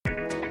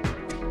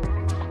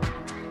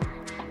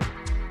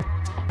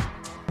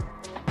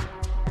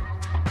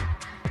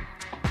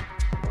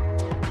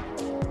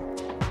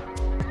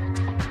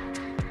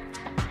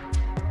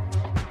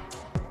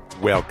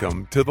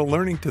Welcome to the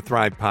Learning to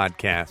Thrive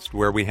podcast,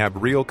 where we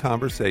have real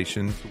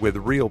conversations with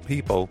real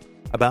people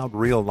about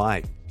real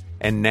life.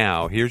 And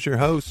now, here's your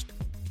host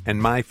and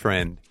my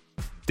friend,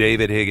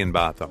 David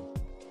Higginbotham.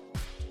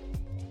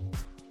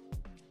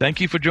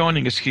 Thank you for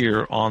joining us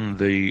here on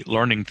the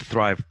Learning to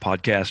Thrive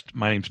podcast.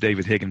 My name's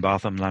David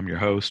Higginbotham, and I'm your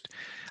host.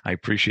 I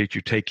appreciate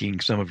you taking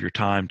some of your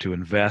time to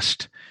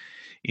invest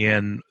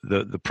in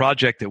the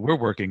project that we're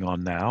working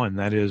on now, and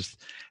that is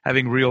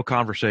having real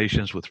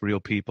conversations with real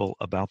people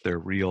about their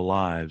real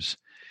lives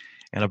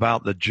and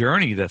about the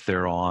journey that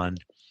they're on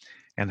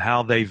and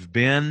how they've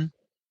been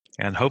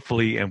and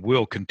hopefully and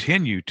will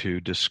continue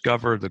to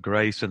discover the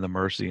grace and the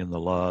mercy and the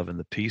love and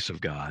the peace of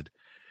God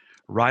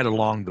right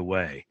along the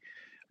way.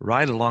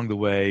 Right along the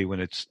way when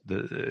it's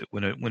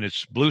when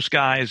it's blue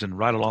skies, and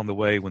right along the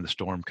way when the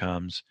storm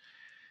comes.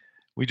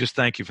 We just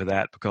thank you for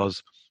that,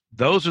 because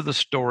those are the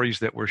stories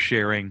that we're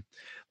sharing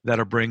that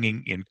are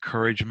bringing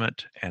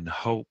encouragement and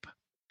hope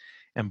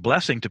and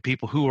blessing to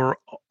people who are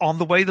on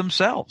the way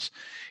themselves.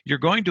 You're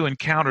going to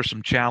encounter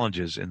some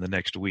challenges in the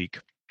next week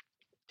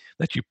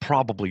that you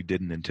probably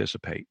didn't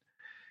anticipate.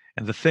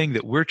 And the thing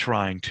that we're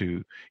trying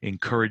to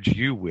encourage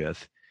you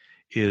with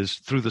is,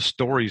 through the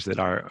stories that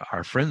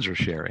our friends are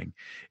sharing,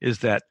 is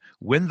that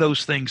when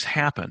those things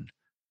happen,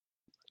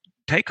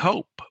 take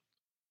hope,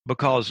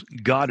 because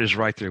God is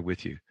right there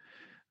with you.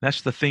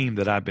 That's the theme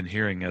that I've been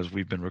hearing as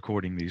we've been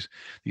recording these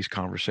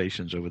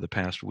conversations over the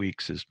past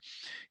weeks is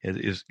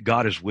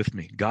God is with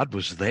me. God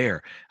was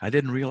there. I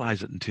didn't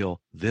realize it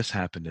until this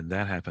happened and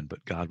that happened,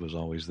 but God was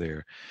always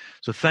there.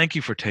 So thank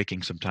you for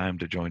taking some time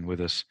to join with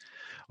us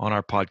on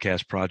our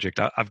podcast project.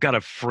 I've got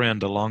a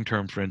friend, a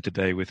long-term friend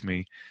today with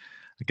me,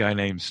 a guy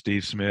named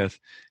Steve Smith.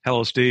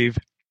 Hello, Steve.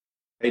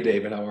 Hey,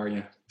 David. How are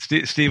you?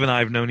 Steve and I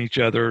have known each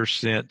other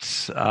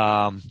since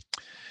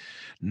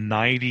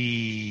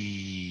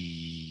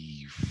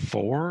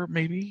 94,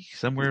 maybe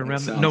somewhere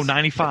around. No,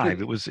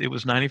 95. It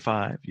was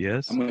 95.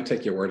 Yes. I'm going to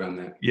take your word on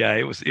that. Yeah,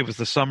 it was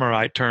the summer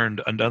I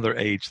turned another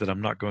age that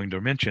I'm not going to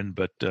mention,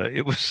 but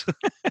it was.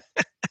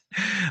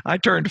 I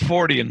turned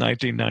 40 in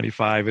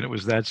 1995, and it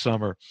was that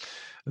summer,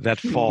 that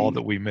fall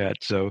that we met.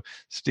 So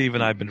Steve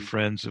and I have been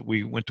friends.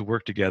 We went to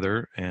work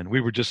together, and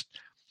we were just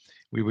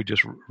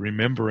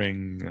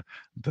remembering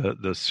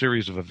the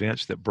series of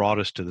events that brought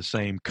us to the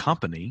same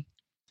company.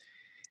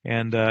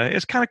 And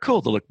it's kind of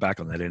cool to look back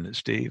on that, isn't it,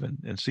 Steve,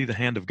 and see the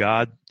hand of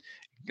God,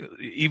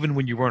 even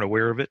when you weren't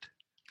aware of it?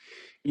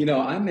 You know,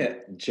 I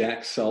met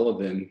Jack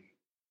Sullivan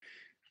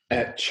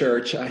at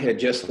church. I had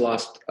just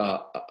lost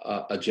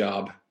a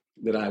job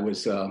that I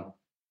was I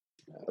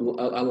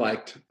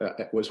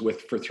was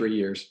with for 3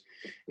 years,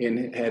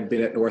 and had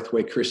been at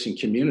Northway Christian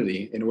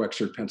Community in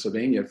Wexford,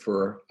 Pennsylvania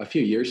for a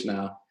few years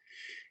now.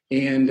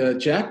 And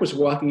Jack was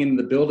walking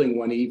into the building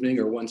one evening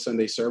or one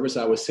Sunday service.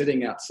 I was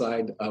sitting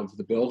outside of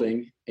the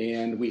building,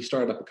 and we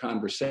started up a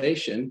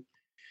conversation.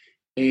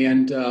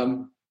 And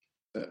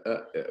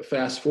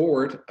fast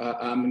forward,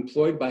 I'm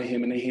employed by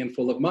him in a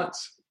handful of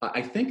months.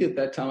 I think at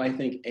that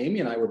time, Amy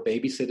and I were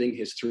babysitting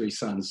his 3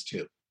 sons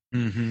too.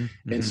 Mm-hmm,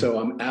 mm-hmm. And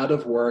so I'm out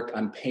of work.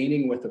 I'm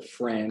painting with a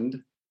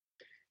friend.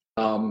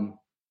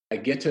 I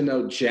get to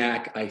know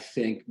Jack, I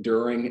think,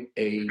 during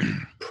a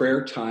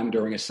prayer time,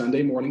 during a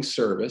Sunday morning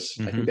service.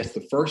 Mm-hmm. I think that's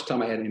the first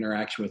time I had an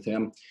interaction with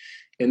him.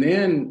 And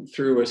then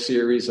through a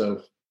series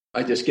of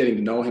just getting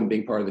to know him,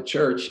 being part of the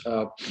church,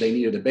 they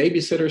needed a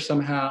babysitter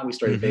somehow. We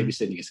started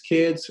babysitting his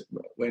kids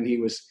when he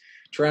was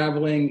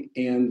traveling.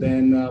 And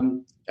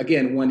then,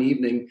 again, one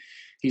evening,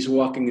 he's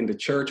walking into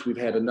church. We've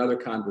had another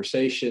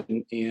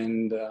conversation,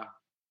 and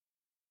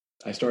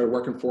I started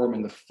working for him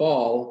in the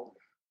fall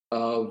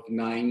of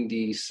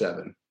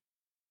 97.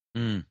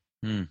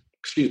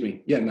 Excuse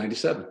me. Yeah,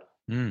 97.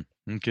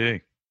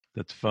 Okay.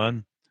 That's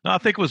fun. No, I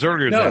think it was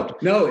earlier than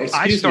that. No,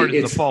 I started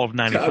in the fall of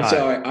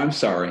 95. I'm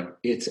sorry.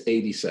 It's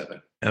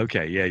 87.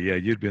 Okay. Yeah.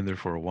 You'd been there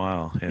for a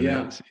while. And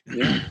yeah.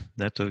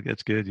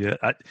 That's good. Yeah.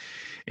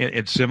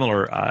 And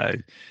similar,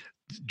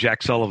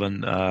 Jack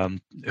Sullivan,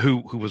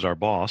 who was our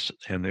boss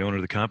and the owner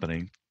of the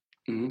company,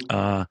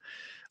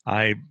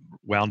 I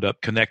wound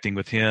up connecting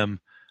with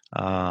him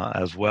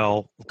as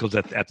well, because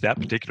at that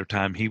particular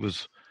time, he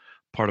was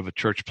part of a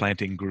church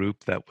planting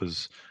group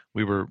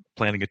we were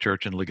planting a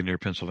church in Ligonier,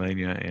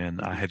 Pennsylvania, and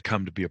I had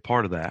come to be a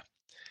part of that.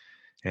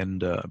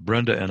 And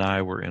Brenda and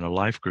I were in a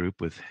life group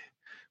with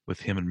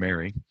him and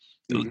Mary.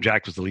 Mm-hmm.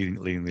 Jack was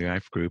leading the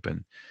life group,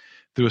 and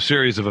through a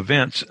series of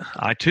events,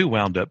 I too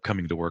wound up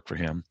coming to work for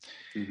him.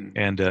 Mm-hmm.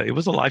 And it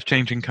was a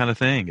life-changing kind of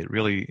thing.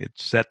 It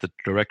set the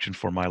direction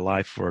for my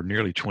life for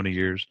nearly 20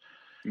 years.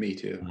 Me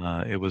too.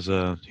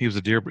 He is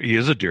a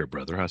dear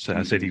brother. I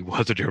said he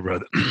was a dear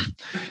brother.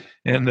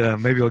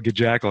 And maybe I'll get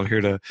Jack on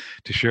here to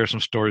share some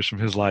stories from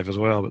his life as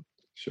well. But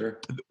sure.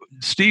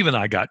 Steve and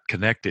I got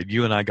connected.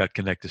 You and I got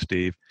connected,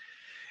 Steve,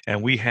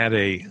 and we had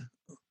a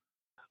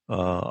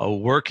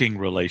working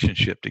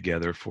relationship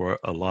together for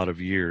a lot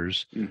of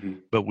years. Mm-hmm.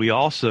 But we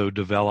also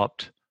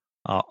developed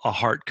a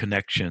heart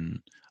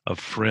connection, a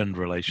friend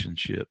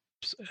relationship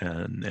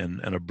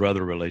and a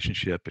brother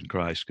relationship in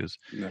Christ. Because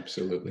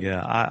Absolutely.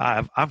 yeah,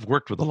 I've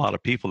worked with a lot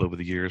of people over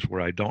the years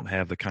where I don't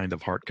have the kind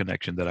of heart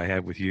connection that I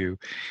have with you,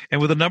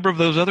 and with a number of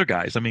those other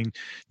guys. I mean,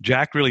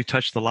 Jack really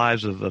touched the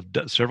lives of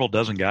several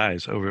dozen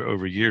guys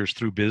over years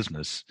through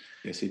business.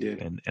 Yes, he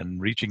did.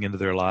 And reaching into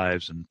their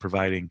lives and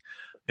providing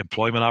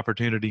employment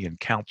opportunity and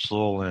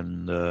counsel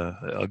and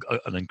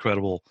an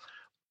incredible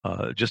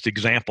just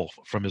example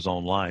from his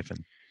own life.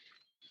 And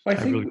I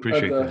I really think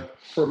appreciate that.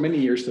 for many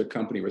years, the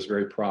company was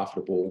very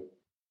profitable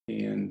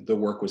and the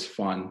work was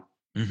fun.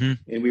 Mm-hmm.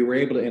 And we were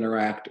able to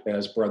interact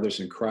as brothers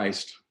in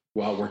Christ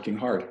while working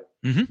hard.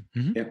 Mm-hmm.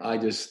 Mm-hmm. And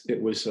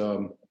it was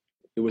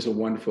a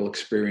wonderful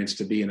experience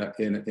to be in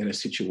a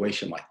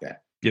situation like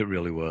that. It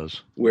really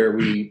was. Where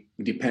we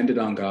depended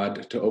on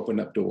God to open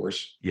up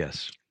doors.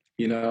 Yes.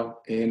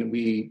 And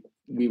we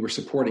were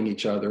supporting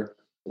each other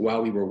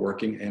while we were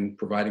working and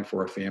providing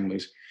for our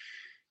families.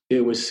 It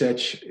was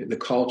the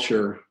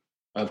culture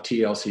of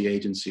TLC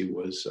agency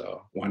was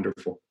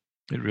wonderful.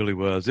 It really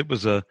was. It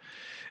was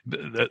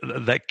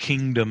that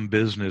kingdom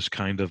business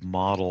kind of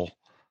model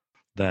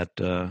that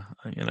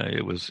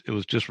it was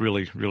just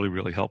really, really,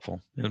 really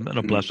helpful and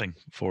a blessing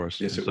for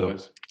us. Yes, it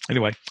was.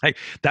 Anyway, hey,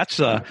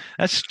 that's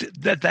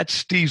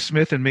Steve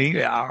Smith and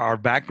me. Our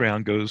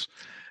background goes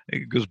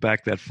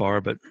back that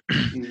far, but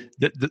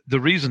the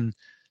reason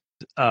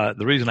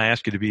I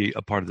ask you to be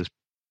a part of this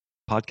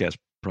podcast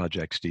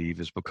project, Steve,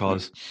 is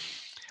because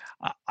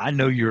I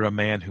know you're a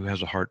man who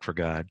has a heart for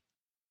God,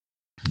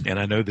 and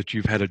I know that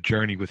you've had a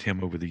journey with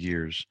Him over the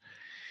years.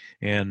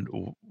 And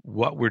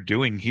what we're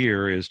doing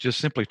here is just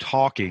simply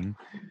talking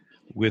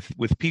with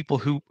people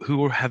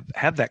who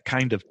have that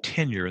kind of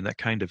tenure and that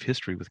kind of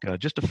history with God,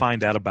 just to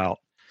find out about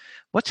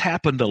what's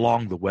happened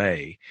along the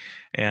way,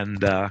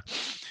 and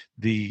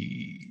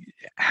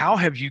how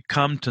have you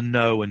come to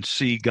know and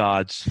see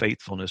God's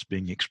faithfulness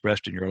being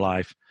expressed in your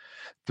life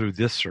through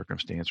this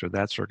circumstance or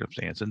that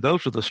circumstance. And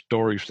those are the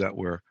stories that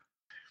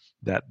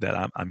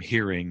I'm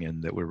hearing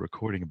and that we're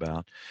recording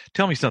about.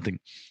 Tell me something.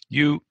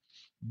 You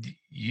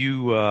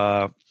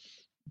were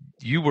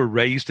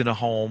raised in a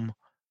home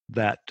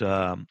that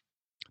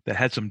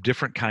had some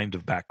different kind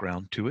of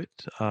background to it.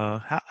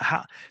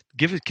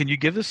 Can you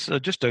give us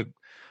just a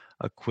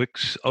quick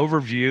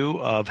overview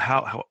of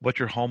what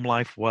your home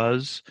life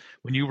was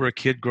when you were a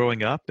kid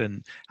growing up?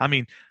 And I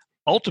mean,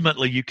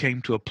 ultimately you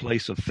came to a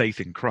place of faith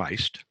in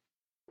Christ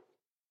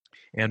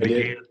and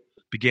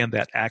began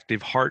that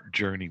active heart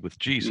journey with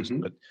Jesus.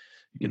 Mm-hmm. But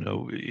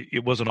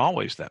it wasn't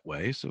always that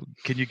way. So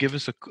can you give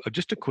us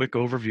just a quick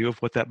overview of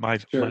what that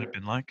might have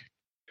been like?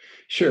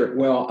 Sure.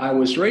 Well, I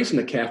was raised in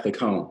a Catholic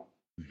home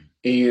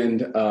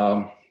and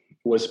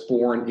was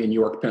born in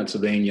York,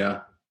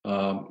 Pennsylvania.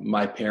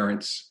 My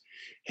parents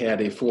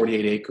had a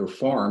 48-acre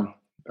farm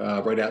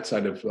right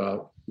outside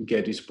of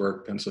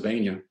Gettysburg,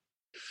 Pennsylvania.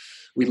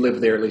 We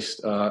lived there at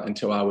least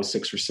until I was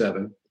 6 or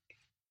 7.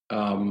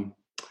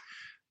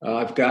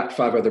 I've got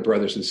 5 other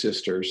brothers and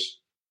sisters.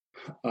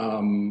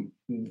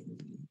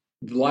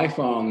 Life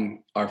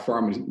on our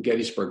farm in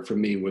Gettysburg for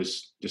me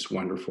was just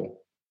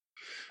wonderful.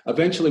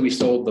 Eventually, we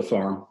sold the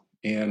farm,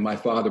 and my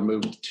father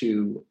moved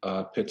to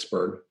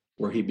Pittsburgh,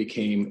 where he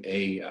became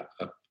a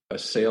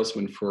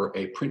salesman for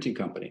a printing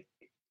company.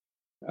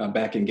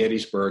 Back in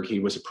Gettysburg, he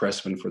was a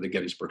pressman for the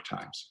Gettysburg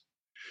Times.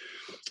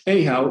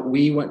 Anyhow,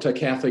 we went to a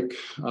Catholic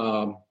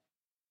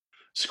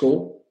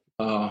school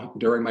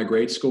during my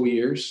grade school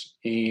years,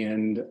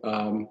 and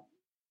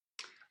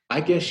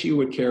I guess you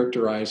would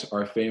characterize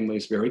our family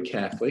as very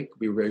Catholic.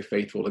 We were very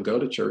faithful to go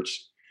to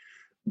church,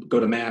 go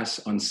to Mass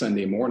on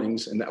Sunday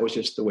mornings, and that was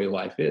just the way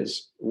life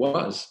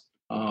was.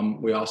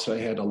 We also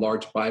had a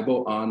large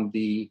Bible on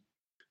the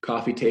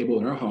coffee table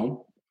in our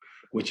home,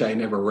 which I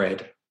never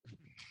read,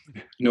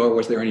 nor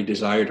was there any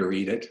desire to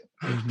read it.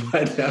 Mm-hmm.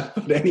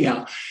 But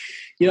anyhow,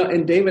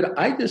 and David,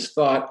 I just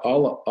thought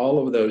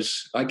all of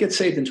those, I get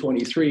saved in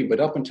 23,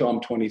 but up until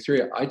I'm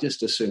 23, I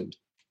just assumed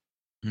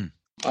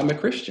I'm a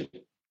Christian.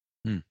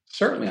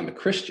 Certainly I'm a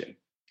Christian.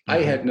 Mm-hmm. I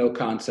had no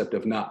concept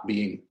of not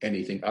being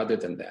anything other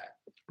than that.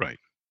 Right.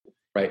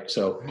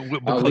 So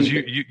because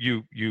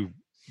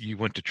you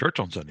went to church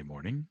on Sunday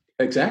morning.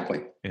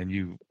 Exactly. And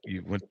you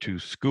went to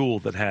school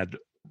that had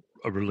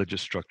a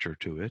religious structure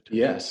to it.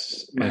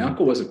 Yes. My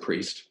uncle was a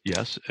priest.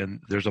 Yes.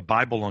 And there's a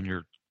Bible on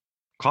your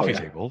coffee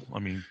table. I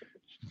mean.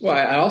 Well,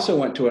 I also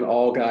went to an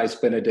all-guys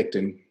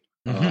Benedictine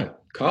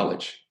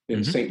college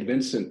in St.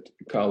 Vincent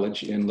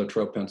College in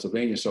Latrobe,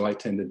 Pennsylvania. So I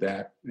attended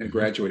that and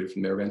graduated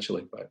from there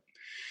eventually. But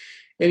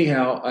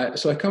anyhow,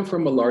 so I come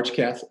from a large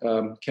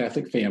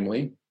Catholic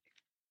family.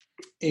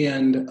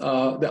 And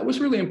that was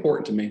really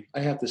important to me. I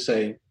have to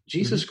say,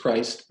 Jesus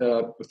Christ,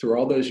 through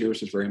all those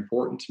years, was very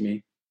important to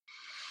me.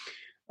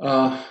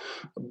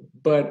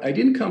 But I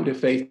didn't come to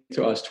faith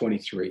until I was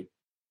 23,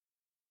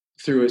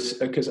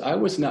 because I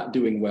was not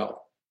doing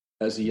well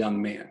as a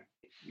young man.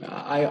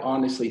 I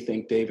honestly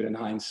think, David, in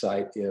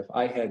hindsight,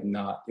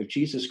 if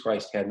Jesus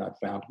Christ had not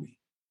found me,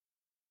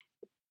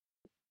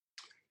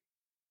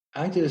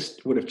 I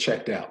just would have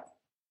checked out.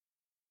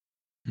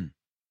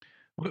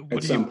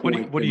 At some point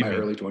in my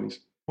early 20s.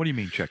 What do you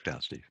mean checked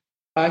out, Steve?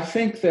 I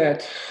think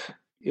that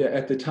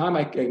at the time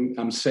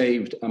I'm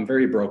saved, I'm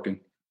very broken.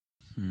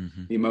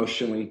 Mm-hmm.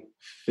 Emotionally,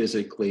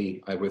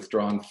 physically. I've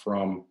withdrawn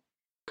from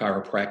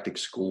chiropractic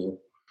school,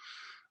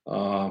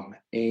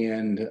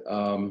 and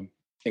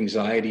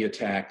anxiety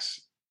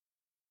attacks,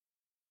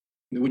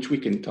 which we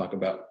can talk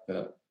about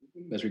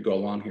as we go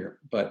along here.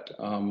 But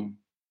I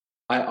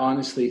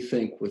honestly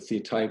think with the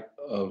type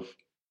of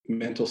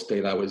mental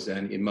state I was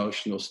in,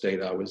 emotional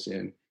state I was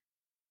in,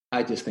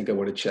 I just think I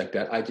would have checked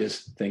out. I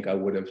just think I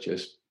would have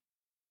taken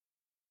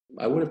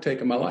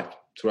my life.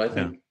 That's what I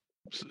think. Yeah.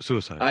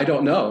 Suicide. I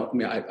don't know. I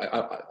mean,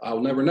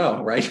 I'll never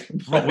know, right?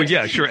 Well,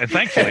 yeah, sure, and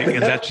thankfully,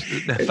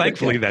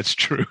 that's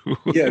true.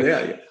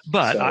 Yeah.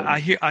 But so,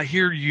 I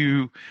hear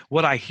you.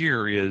 What I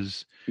hear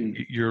is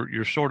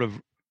you're sort of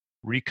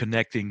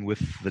reconnecting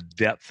with the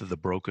depth of the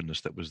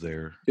brokenness that was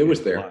there. It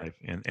was there, life.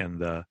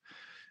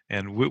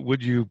 And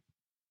would you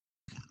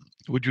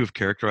have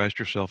characterized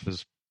yourself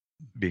as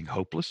being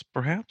hopeless,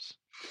 perhaps?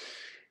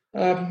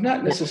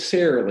 Not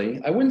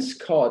necessarily. I wouldn't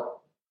call it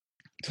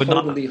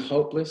totally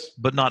hopeless.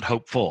 But not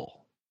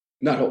hopeful.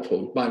 Not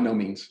hopeful, by no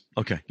means.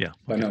 Okay, yeah.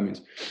 By no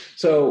means.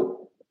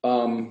 So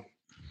how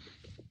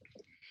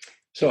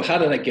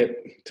did I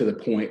get to the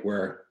point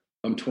where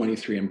I'm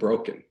 23 and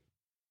broken?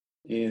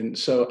 And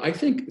so I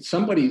think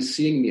somebody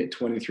seeing me at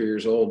 23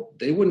 years old,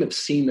 they wouldn't have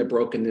seen the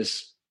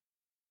brokenness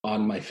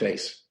on my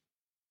face.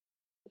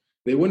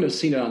 They wouldn't have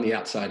seen it on the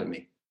outside of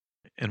me.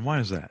 And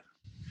why is that?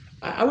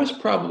 I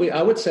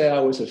would say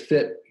I was a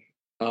fit,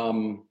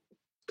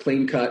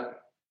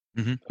 clean-cut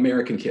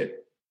American kid.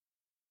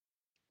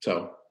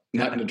 So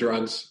not into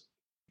drugs.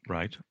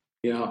 Right.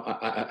 You know,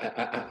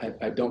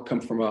 I don't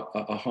come from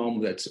a home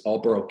that's all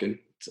broken.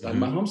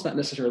 My home's not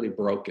necessarily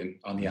broken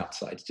on the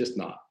outside. It's just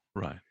not.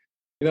 Right.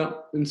 You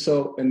know, and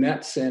so in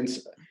that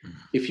sense,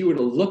 if you were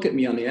to look at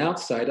me on the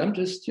outside, I'm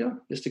just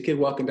a kid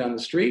walking down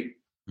the street.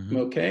 I'm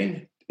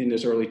okay. In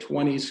his early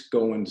 20s,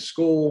 going to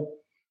school,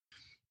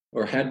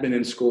 or had been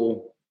in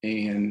school,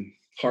 and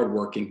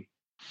hardworking,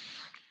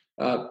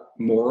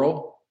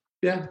 moral,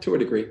 yeah, to a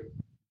degree.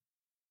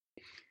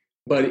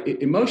 But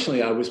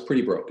emotionally, I was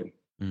pretty broken.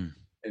 And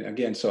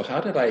again, so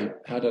how did I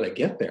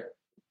get there?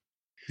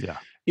 Yeah.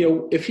 You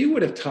know, if you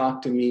would have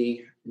talked to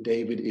me,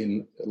 David,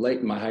 in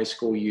my high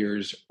school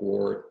years,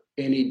 or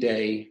any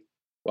day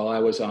while I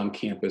was on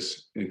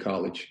campus in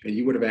college, and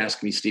you would have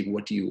asked me, Steve,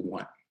 what do you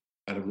want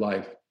out of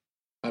life?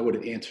 I would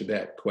have answered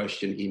that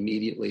question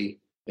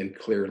immediately and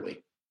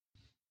clearly.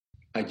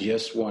 I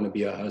just want to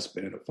be a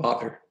husband and a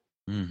father.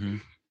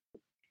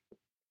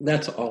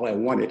 That's all I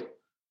wanted.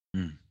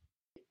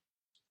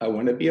 I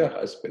want to be a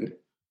husband,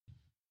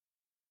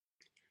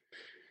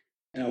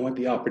 and I want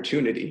the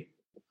opportunity,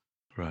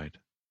 right,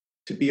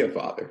 to be a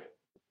father.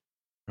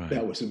 Right.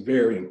 That was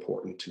very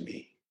important to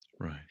me.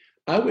 Right.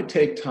 I would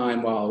take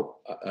time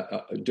while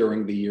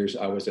during the years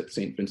I was at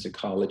St. Vincent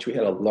College. We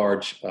had a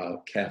large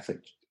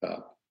Catholic.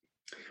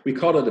 We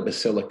called it a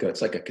basilica.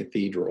 It's like a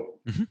cathedral.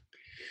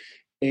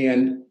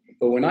 And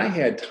when I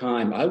had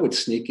time, I would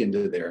sneak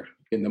into there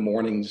in the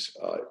mornings,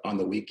 on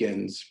the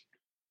weekends.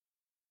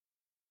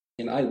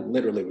 And I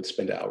literally would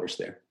spend hours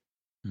there,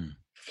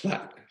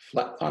 flat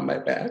on my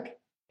back,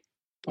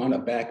 on a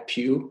back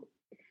pew,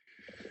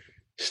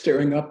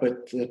 staring up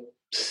at the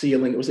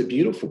ceiling. It was a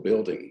beautiful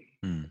building.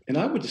 And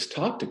I would just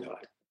talk to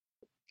God.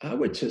 I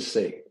would just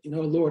say,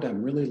 Lord,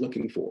 I'm really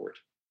looking forward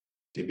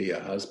to be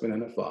a husband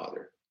and a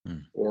father.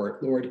 Or,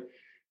 Lord,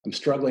 I'm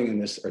struggling in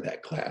this or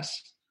that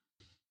class.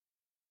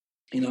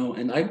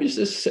 And I would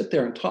just sit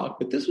there and talk.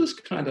 But this was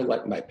kind of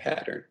like my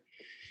pattern.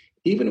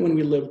 Even when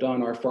we lived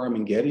on our farm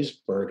in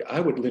Gettysburg, I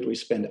would literally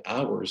spend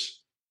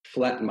hours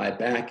flat on my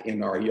back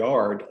in our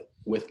yard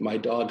with my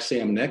dog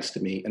Sam next to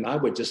me, and I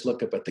would just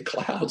look up at the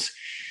clouds,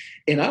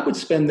 and I would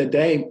spend the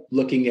day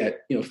looking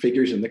at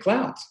figures in the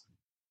clouds.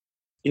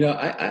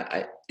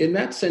 I in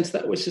that sense,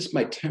 that was just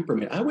my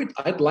temperament.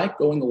 I'd like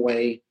going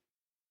away,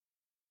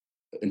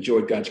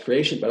 enjoyed God's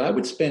creation, but I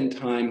would spend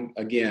time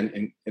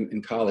again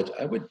in college.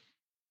 I would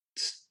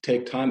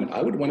take time, and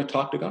I would want to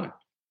talk to God.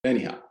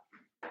 Anyhow,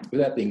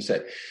 with that being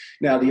said,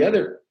 now the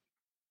other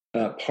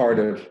part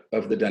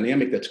of the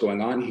dynamic that's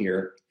going on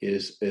here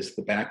is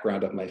the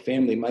background of my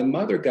family. My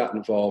mother got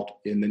involved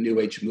in the New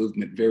Age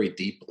movement very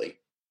deeply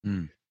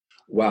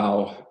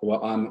while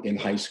I'm in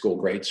high school,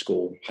 grade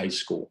school, high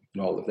school,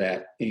 and all of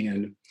that.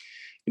 And,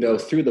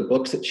 through the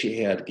books that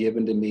she had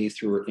given to me,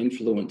 through her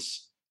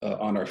influence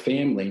on our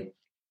family,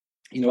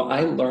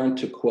 I learned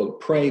to,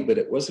 quote, pray, but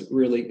it wasn't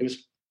really,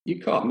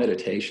 you call it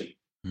meditation.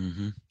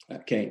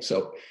 Okay,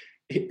 so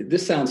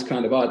this sounds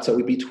kind of odd.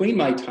 So between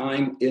my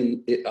time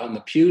on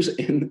the pews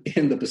in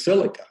the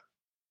basilica,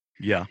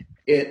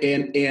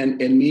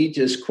 and me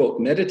just, quote,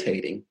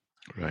 meditating,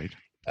 right,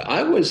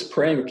 I was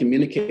praying or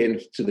communicating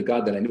to the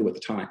God that I knew at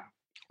the time,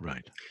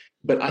 right.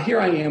 But here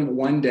I am.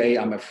 One day,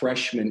 I'm a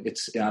freshman.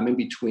 I'm in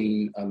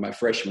between my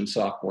freshman and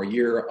sophomore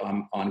year.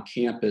 I'm on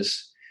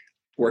campus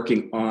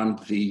working on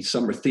the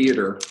summer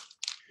theater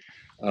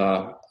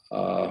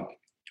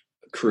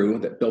crew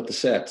that built the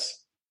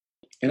sets.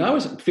 And I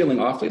was feeling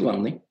awfully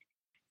lonely.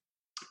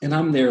 And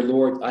I'm there,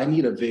 Lord, I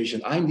need a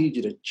vision. I need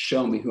you to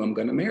show me who I'm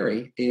going to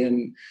marry.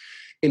 And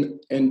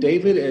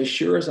David, as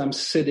sure as I'm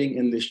sitting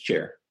in this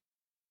chair,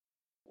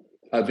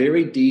 a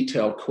very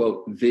detailed,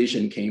 quote,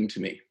 vision came to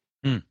me.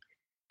 Mm.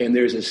 And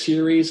there's a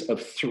series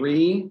of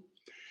 3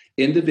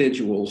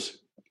 individuals,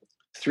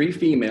 3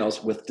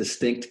 females with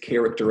distinct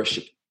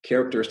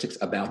characteristics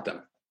about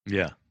them.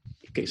 Yeah.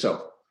 Okay,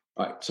 all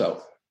right,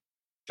 so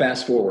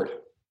fast forward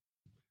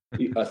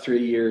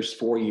 3 years,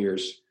 4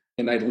 years,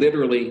 and I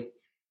literally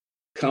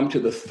come to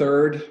the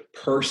 3rd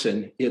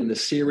person in the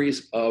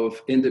series of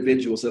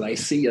individuals that I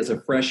see as a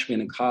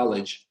freshman in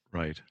college.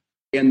 Right.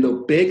 And the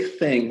big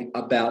thing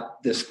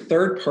about this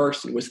 3rd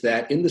person was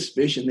that in this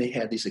vision, they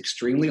had these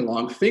extremely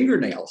long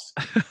fingernails.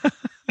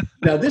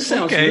 Now, this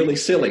sounds really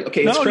silly.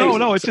 Okay, it's crazy.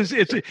 No.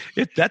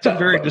 That's a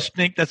very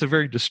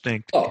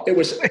distinct. Oh, it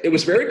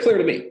was very clear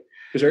to me. It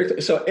was very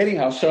clear. So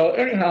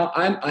anyhow,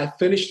 I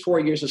finished 4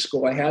 years of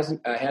school. I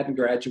hadn't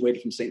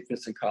graduated from St.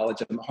 Vincent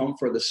College. I'm home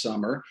for the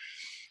summer.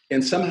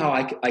 And somehow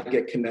I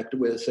get connected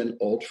with an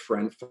old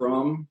friend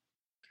from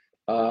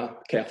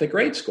Catholic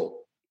grade school.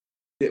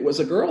 It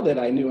was a girl that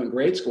I knew in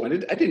grade school,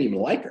 and I didn't even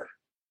like her.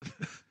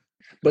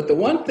 But the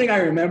one thing I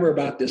remember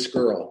about this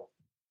girl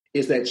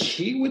is that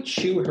she would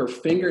chew her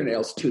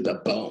fingernails to the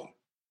bone.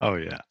 Oh,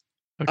 yeah.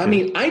 Okay. I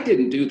mean, I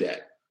didn't do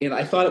that. And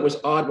I thought it was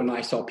odd when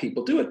I saw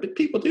people do it, but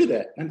people do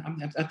that. And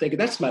I'm thinking,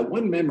 that's my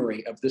one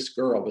memory of this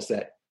girl was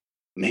that,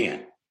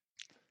 man,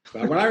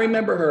 when I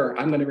remember her,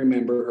 I'm going to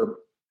remember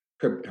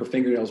her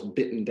fingernails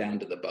bitten down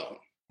to the bone.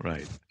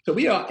 Right. So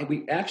we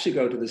actually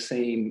go to the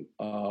same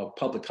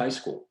public high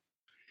school.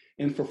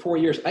 And for 4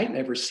 years, I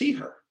never see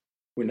her.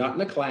 We're not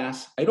in a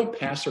class. I don't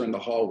pass her in the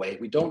hallway.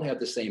 We don't have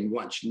the same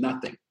lunch,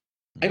 nothing.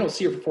 I don't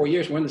see her for 4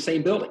 years. We're in the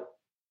same building.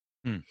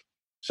 Mm.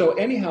 So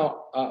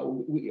anyhow,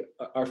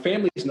 our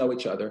families know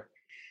each other.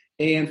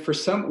 And for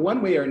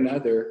one way or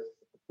another,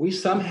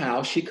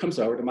 she comes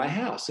over to my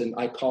house. And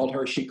I called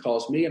her, she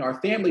calls me. And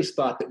our families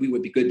thought that we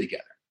would be good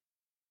together.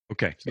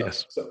 Okay.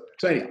 Yes. So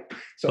anyhow,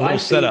 I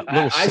see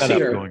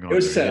her. Going on. It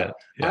was set up.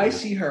 Yeah. I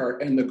see her,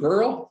 and the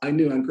girl I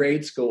knew in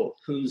grade school,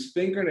 whose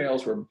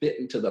fingernails were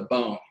bitten to the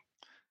bone,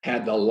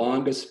 had the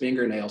longest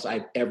fingernails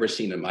I've ever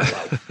seen in my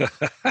life.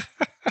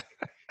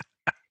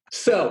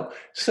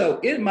 So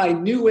in my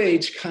new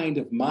age kind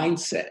of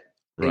mindset,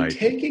 and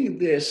taking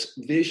this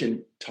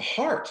vision to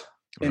heart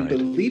and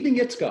believing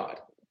it's God.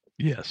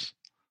 Yes.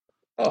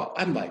 Oh,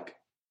 I'm like,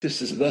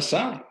 this is the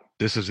sign.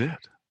 This is it.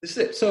 This is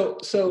it.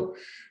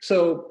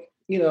 So,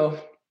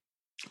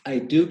 I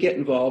do get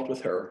involved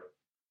with her.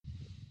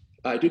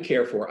 I do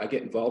care for her. I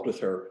get involved with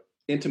her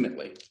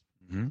intimately.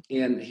 Mm-hmm.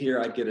 And here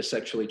I get a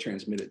sexually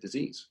transmitted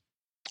disease.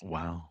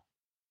 Wow.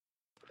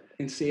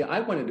 And see, I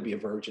wanted to be a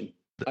virgin.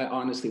 I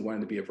honestly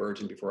wanted to be a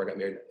virgin before I got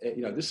married.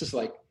 This is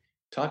like,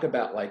 talk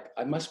about like,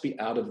 I must be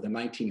out of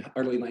the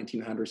early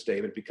 1900s,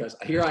 David, because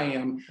here I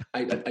am.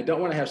 I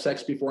don't want to have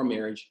sex before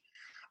marriage.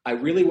 I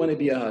really want to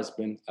be a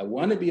husband. I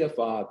want to be a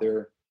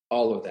father,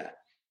 all of that.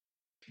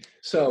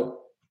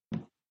 So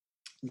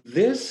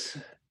this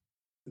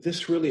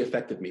really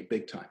affected me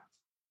big time.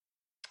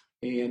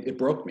 And it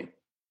broke me.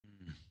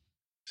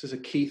 This is a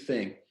key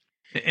thing.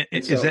 And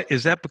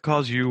is that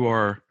because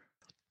you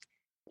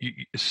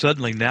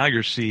suddenly now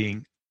you're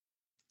seeing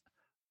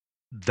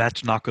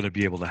that's not going to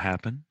be able to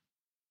happen?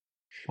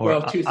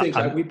 Well, two things.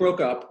 We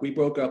broke up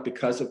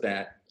because of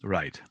that.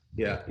 Right.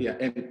 Yeah.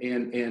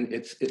 And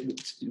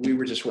we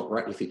were just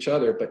right with each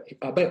other.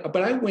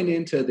 But I went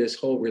into this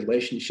whole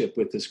relationship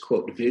with this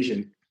quote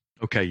vision.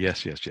 Okay.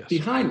 Yes.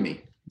 Behind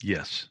me.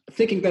 Yes.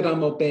 Thinking that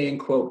I'm obeying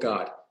quote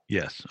God.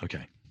 Yes.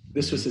 Okay.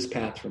 This was his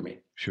path for me.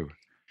 Sure.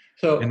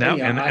 So and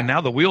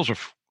now the wheels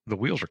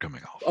are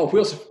coming off. Oh,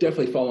 wheels have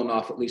definitely fallen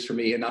off, at least for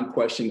me. And I'm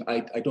questioning.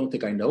 I don't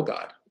think I know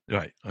God.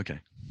 Right. Okay.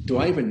 Do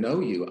I even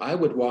know you? I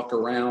would walk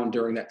around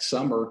during that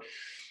summer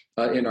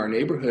in our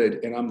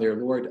neighborhood, and I'm there,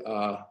 Lord.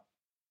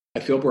 I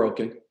feel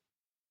broken.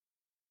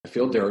 I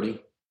feel dirty.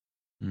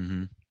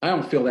 Mm-hmm. I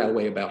don't feel that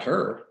way about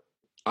her.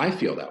 I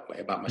feel that way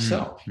about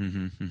myself.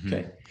 Mm-hmm. Mm-hmm.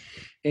 Okay.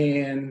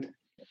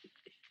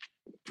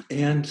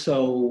 And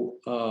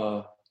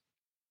so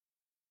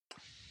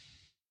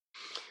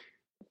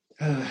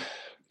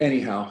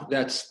anyhow,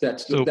 that's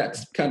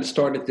kind of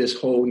started this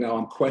whole, now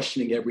I'm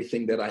questioning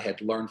everything that I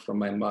had learned from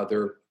my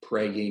mother,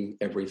 praying,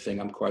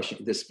 everything. I'm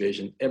questioning this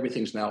vision.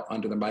 Everything's now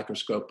under the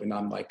microscope, and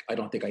I'm like, I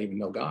don't think I even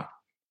know God.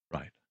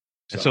 Right.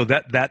 And so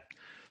that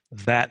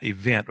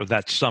event or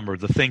that summer,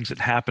 the things that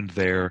happened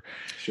there,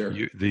 sure.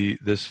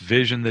 This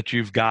vision that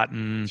you've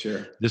gotten,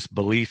 sure. This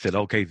belief that,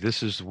 okay,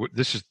 this is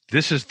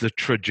the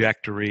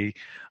trajectory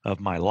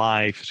of my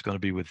life. It's going to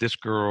be with this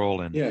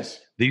girl, and yes.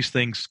 These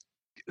things.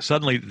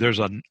 Suddenly, there's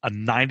a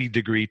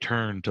 90-degree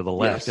turn to the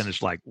left, yes. And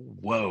it's like,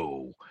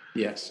 whoa!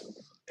 Yes,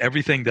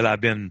 everything that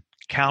I've been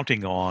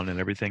counting on and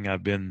everything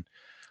I've been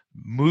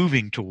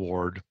moving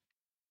toward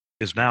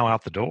is now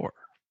out the door.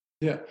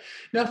 Yeah.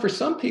 Now, for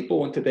some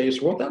people in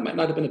today's world, that might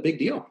not have been a big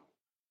deal,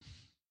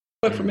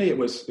 but for me, it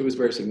was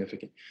very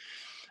significant.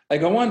 I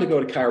go on to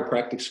go to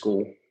chiropractic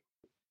school.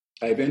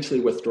 I eventually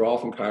withdraw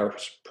from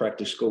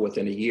chiropractic school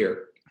within a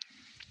year.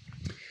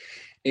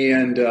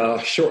 And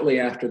shortly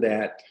after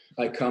that,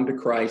 I come to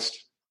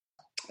Christ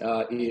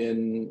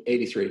in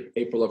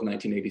April of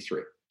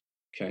 1983.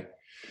 Okay.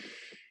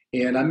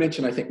 And I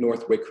mentioned, I think,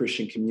 Northway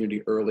Christian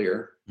Community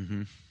earlier.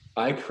 Mm-hmm.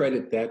 I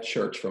credit that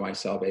church for my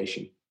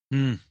salvation.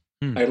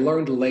 Mm-hmm. I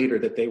learned later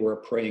that they were a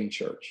praying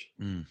church.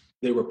 Mm.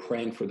 They were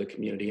praying for the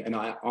community. And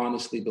I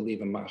honestly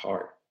believe in my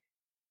heart,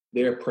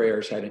 their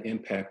prayers had an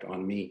impact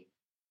on me.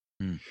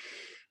 Mm.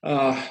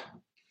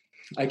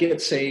 I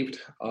get saved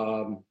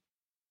again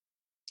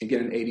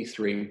in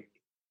 83,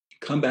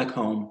 come back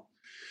home.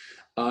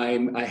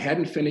 I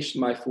hadn't finished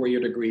my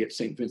 4-year degree at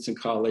St. Vincent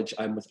College.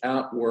 I'm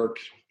without work.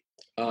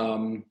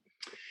 And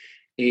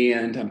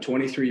I'm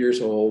 23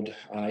 years old.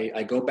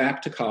 I go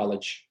back to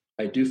college.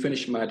 I do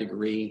finish my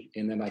degree,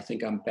 and then I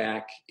think I'm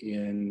back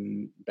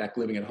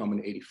living at home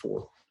in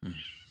 84. Mm.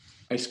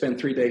 I spent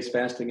 3 days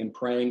fasting and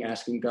praying,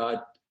 asking God,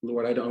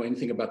 Lord, I don't know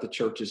anything about the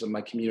churches of my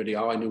community.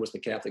 All I knew was the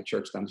Catholic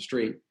church down the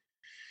street.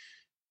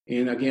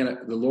 And again,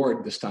 the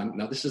Lord this time,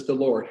 now this is the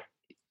Lord.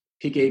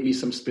 He gave me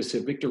some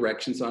specific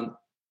directions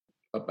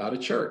about a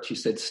church. He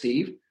said,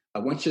 Steve, I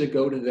want you to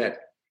go to that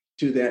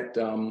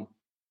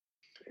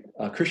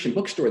Christian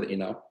bookstore that you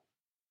know.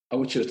 I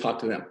want you to talk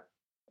to them.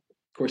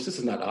 Of course, this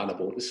is not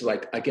audible. This is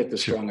like, I get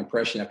this strong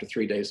impression after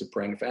 3 days of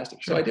praying and fasting.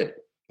 So I did.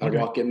 I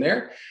walk in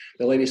there.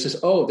 The lady says,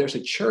 oh, there's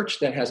a church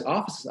that has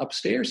offices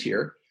upstairs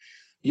here.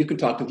 You can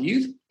talk to the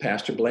youth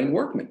pastor, Blaine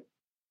Workman.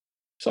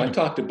 So I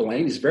talked to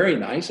Blaine. He's very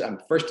nice.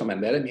 First time I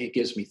met him, he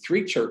gives me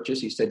 3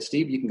 churches. He said,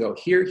 Steve, you can go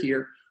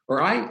here,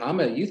 or I'm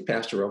a youth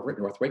pastor over at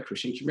Northway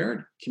Christian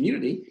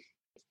Community.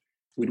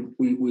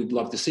 We'd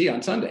love to see you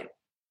on Sunday.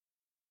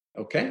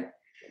 Okay.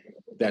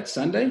 That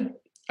Sunday,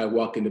 I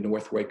walk into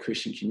Northway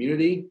Christian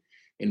Community.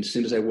 And as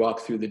soon as I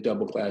walked through the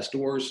double glass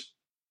doors,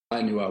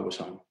 I knew I was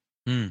home.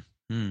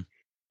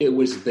 It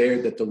was there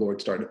that the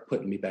Lord started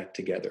putting me back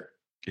together.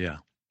 Yeah.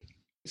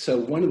 So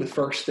one of the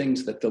first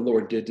things that the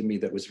Lord did to me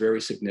that was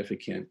very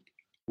significant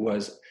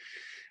was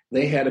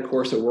they had, of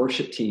course, a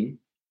worship team.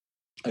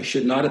 I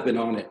should not have been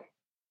on it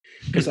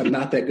because I'm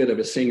not that good of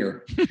a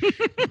singer,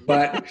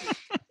 but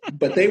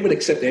they would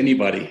accept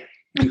anybody,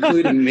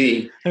 including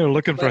me. They were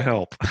looking for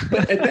help.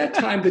 But at that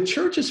time, the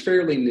church is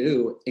fairly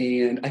new,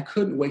 and I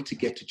couldn't wait to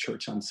get to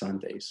church on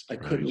Sundays. I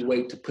couldn't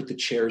wait to put the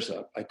chairs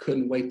up. I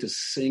couldn't wait to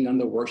sing on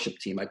the worship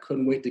team. I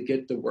couldn't wait to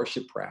get the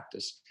worship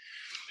practice.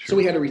 Sure. So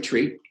we had a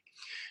retreat.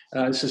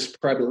 This is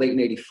probably late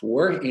in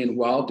 84. And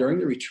while during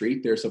the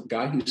retreat, there's a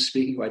guy who's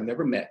speaking who I'd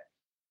never met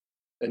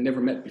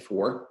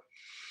before.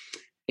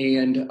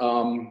 And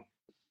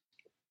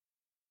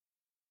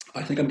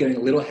I think I'm getting a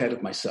little ahead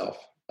of myself.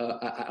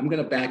 I'm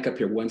going to back up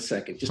here 1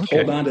 second. Just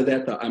hold on to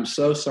that, though. I'm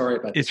so sorry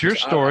about this. It's your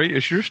story.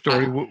 It's your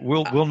story.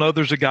 We'll know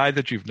there's a guy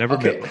that you've never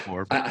met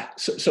before.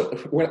 So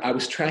when I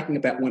was tracking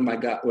about when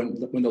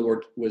the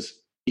Lord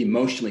was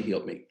emotionally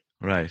healed me.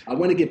 Right. I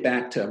want to get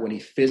back to when he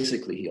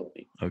physically healed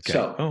me. Okay.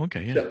 So,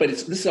 Yeah. But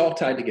this is all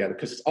tied together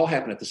because it's all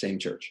happened at the same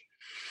church.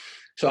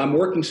 So I'm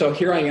working. So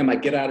here I am. I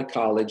get out of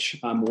college.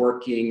 I'm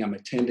working. I'm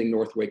attending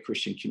Northway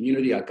Christian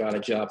Community. I got a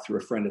job through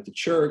a friend at the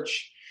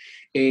church.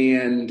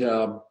 And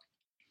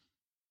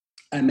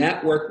I'm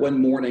at work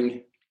one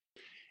morning,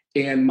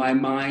 and my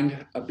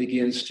mind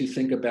begins to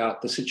think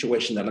about the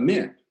situation that I'm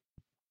in.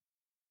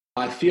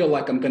 I feel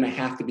like I'm going to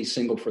have to be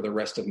single for the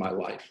rest of my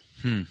life.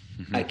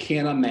 Mm-hmm. I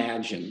can't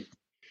imagine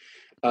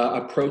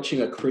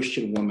approaching a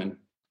Christian woman,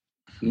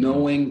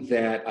 knowing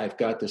that I've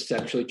got the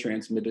sexually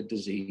transmitted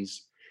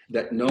disease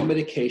that no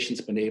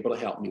medication's been able to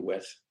help me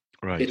with.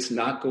 Right. It's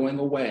not going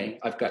away.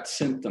 I've got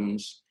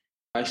symptoms.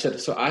 I said,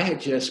 so I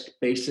had just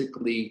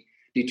basically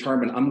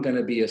determined I'm going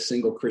to be a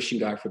single Christian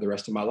guy for the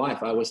rest of my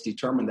life. I was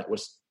determined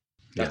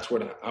that's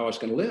what I was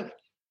going to live.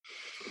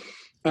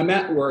 I'm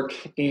at work,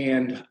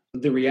 and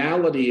the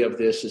reality of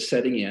this is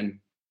setting in.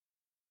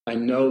 I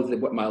know that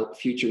what my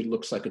future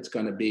looks like it's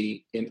going to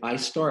be. And I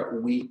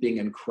start weeping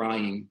and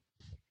crying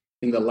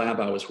in the lab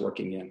I was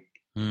working in.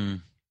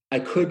 Mm. I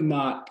could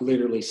not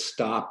literally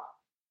stop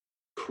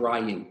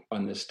crying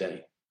on this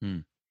day.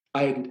 Mm.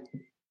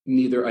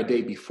 Neither a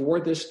day before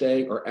this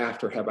day or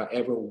after have I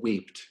ever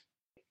wept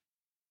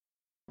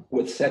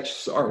with such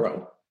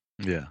sorrow.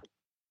 Yeah.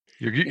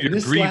 You're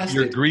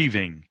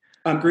grieving.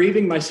 I'm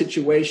grieving my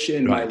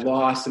situation, my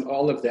loss, and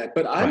all of that.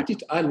 But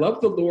I love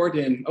the Lord,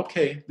 and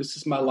okay, this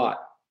is my lot.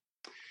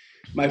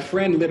 My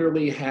friend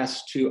literally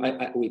has to,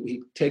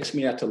 he takes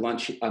me out to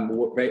lunch. I'm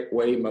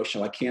way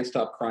emotional. I can't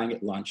stop crying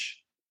at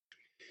lunch.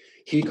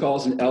 He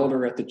calls an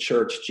elder at the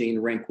church, Gene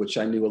Rink, which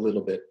I knew a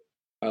little bit.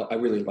 I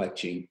really like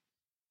Gene.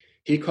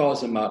 He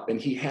calls him up, and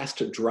he has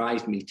to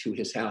drive me to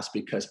his house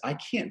because I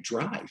can't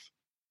drive.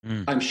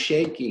 Mm. I'm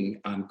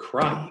shaking. I'm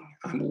crying.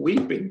 I'm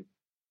weeping.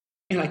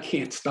 And I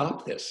can't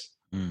stop this.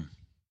 Mm.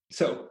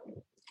 So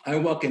I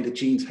walk into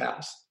Gene's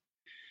house.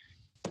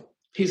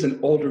 He's an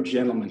older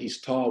gentleman.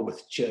 He's tall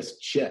with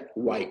just jet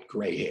white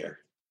gray hair.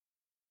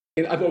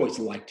 And I've always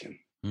liked him.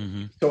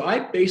 Mm-hmm. So I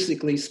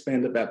basically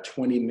spent about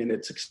 20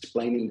 minutes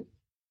explaining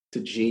to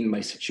Gene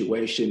my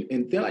situation.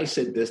 And then I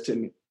said this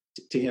to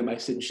him. I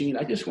said, Gene,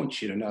 I just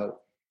want you to know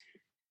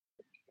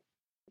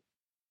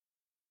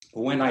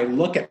when I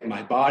look at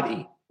my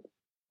body,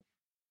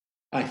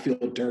 I feel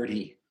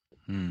dirty.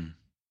 Mm.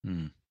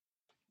 Mm.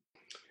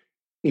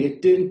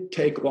 It didn't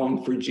take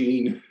long for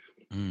Gene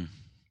Mm.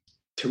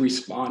 to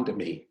respond to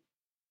me.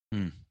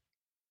 Mm.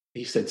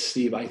 He said,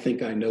 Steve, I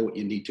think I know what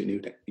you need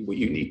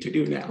to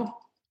do now.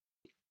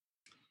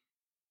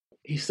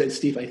 He said,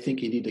 Steve, I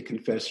think you need to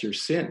confess your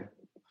sin.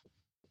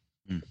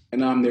 Mm.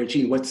 And I'm there,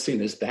 Gene, what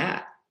sin is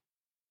that?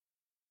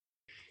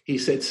 He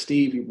said,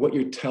 Steve, what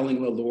you're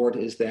telling the Lord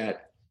is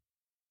that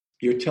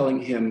you're telling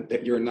him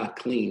that you're not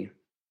clean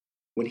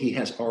when he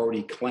has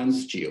already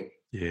cleansed you.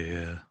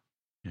 Yeah.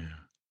 Yeah.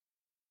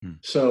 Mm.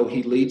 So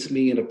he leads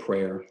me in a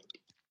prayer.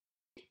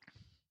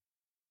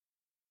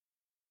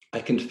 I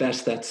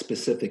confess that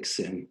specific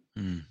sin.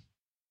 Mm.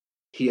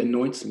 He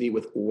anoints me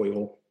with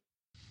oil,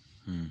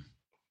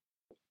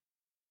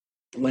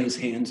 lays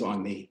hands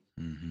on me.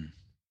 Mm-hmm.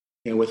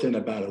 And within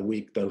about a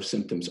week, those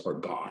symptoms are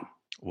gone.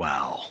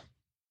 Wow.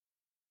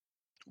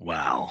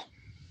 Wow.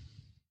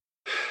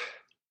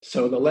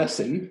 So the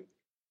lesson,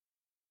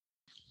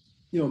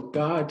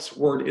 God's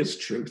word is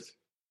truth.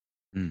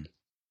 Mm.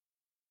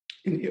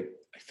 And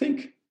I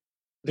think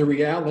the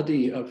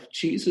reality of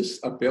Jesus'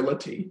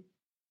 ability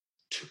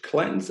to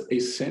cleanse a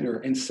sinner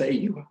and say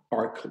you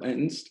are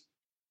cleansed,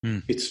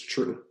 it's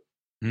true.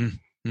 Mm.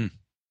 Mm.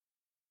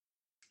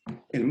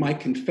 And my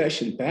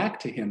confession back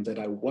to him that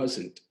I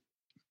wasn't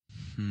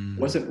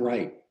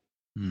right.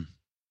 Mm.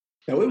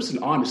 Now, it was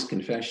an honest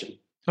confession.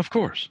 Of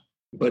course.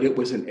 But it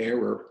was an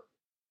error.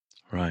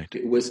 Right.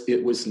 It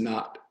was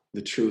not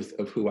the truth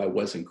of who I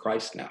was in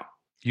Christ now.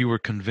 You were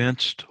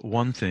convinced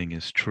one thing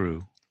is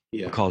true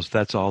because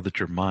that's all that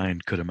your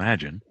mind could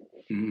imagine.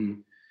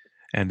 Mm-hmm.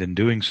 And in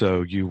doing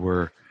so, you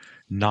were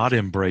not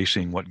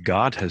embracing what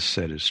God has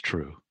said is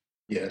true.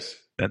 Yes.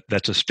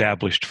 That's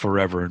established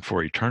forever and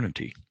for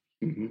eternity.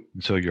 Mm-hmm.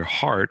 And so your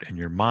heart and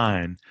your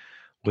mind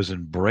was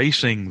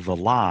embracing the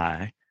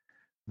lie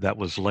that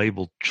was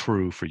labeled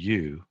true for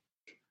you.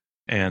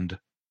 And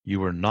you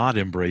were not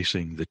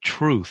embracing the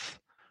truth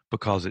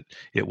because it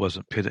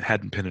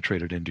hadn't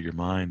penetrated into your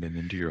mind and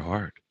into your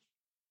heart.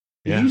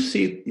 Yeah.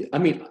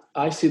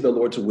 I see the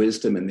Lord's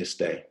wisdom in this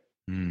day.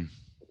 Mm.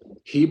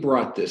 He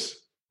brought this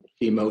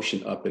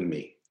emotion up in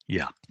me.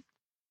 Yeah.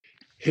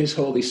 His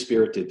Holy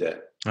Spirit did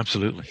that.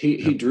 Absolutely.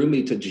 He drew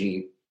me to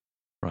Gene.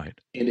 Right.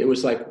 And it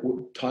was like,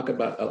 talk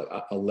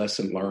about a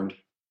lesson learned.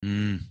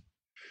 Mm.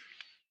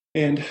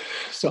 And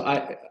so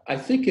I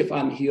think if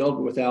I'm healed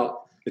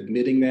without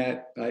admitting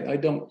that, I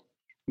don't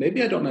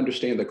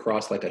understand the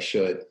cross like I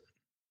should.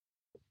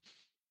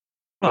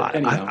 Well,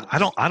 anyhow,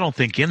 I don't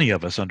think any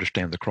of us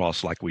understand the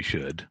cross like we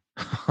should.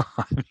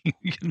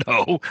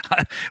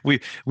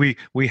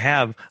 We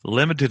have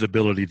limited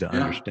ability to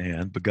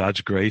understand, but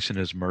God's grace and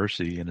His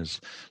mercy and His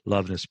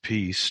love and His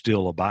peace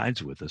still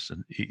abides with us,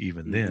 and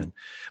even then.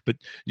 But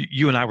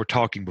you and I were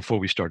talking before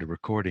we started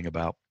recording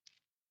about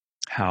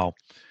how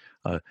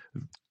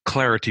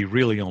clarity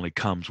really only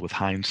comes with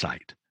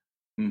hindsight.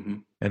 Mm-hmm.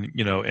 And,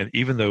 and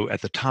even though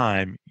at the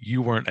time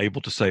you weren't able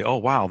to say, oh,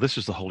 wow, this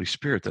is the Holy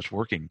Spirit that's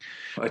working.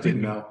 I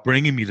didn't know.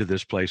 Bringing me to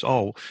this place.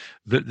 Oh,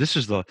 this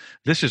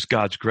is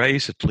God's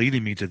grace. It's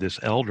leading me to this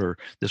elder,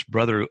 this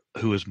brother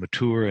who is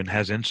mature and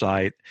has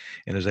insight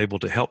and is able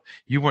to help.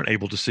 You weren't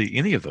able to see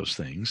any of those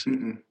things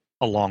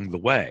along the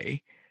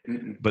way.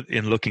 Mm-mm. But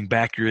in looking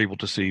back, you're able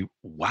to see,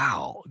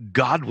 wow,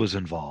 God was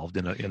involved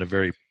in a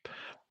very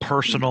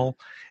personal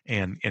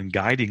and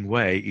guiding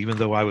way, even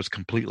though I was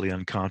completely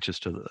unconscious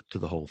to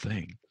the whole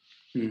thing.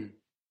 And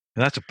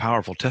that's a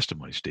powerful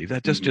testimony, Steve.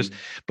 That just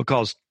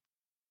because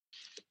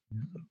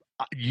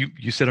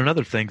you said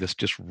another thing that's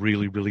just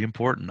really, really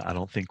important. I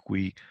don't think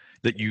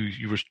that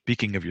you were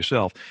speaking of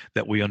yourself,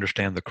 that we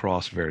understand the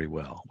cross very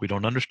well. We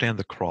don't understand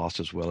the cross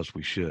as well as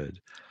we should.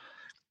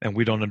 And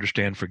we don't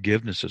understand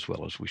forgiveness as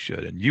well as we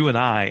should. And you and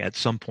I, at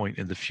some point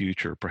in the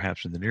future,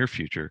 perhaps in the near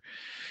future,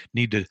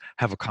 need to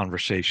have a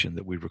conversation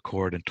that we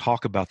record and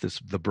talk about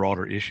the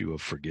broader issue of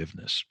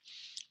forgiveness.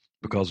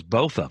 Because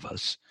both of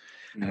us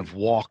have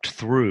walked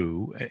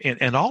through,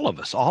 and all of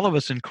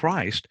us in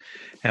Christ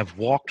have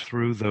walked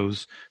through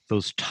those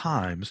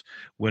times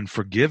when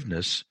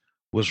forgiveness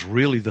was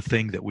really the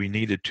thing that we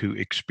needed to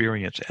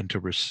experience and to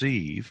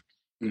receive.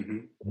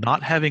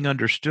 Not having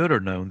understood or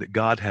known that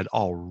God had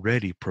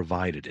already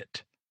provided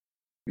it.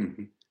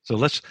 So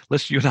let's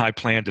you and I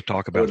plan to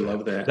talk about that. I would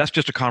love that. That's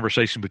just a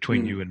conversation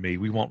between you and me.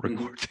 We won't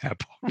record that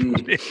part.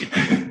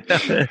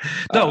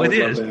 No, it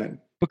is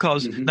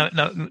because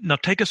now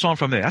take us on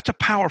from there. That's a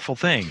powerful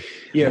thing.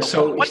 Yeah.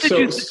 What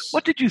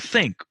did you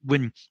think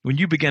when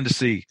you began to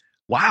see,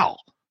 wow,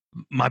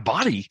 my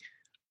body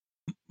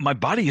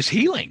is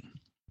healing?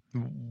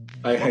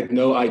 I had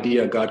no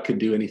idea God could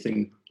do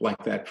anything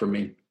like that for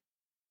me.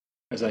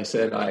 As I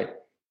said,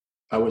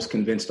 I was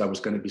convinced I was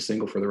going to be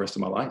single for the rest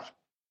of my life.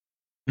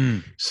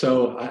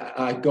 So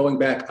I going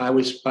back, I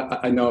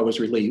know I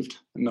was relieved,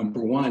 number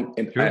one,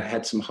 and I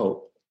had some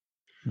hope.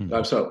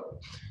 So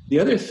the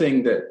other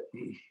thing that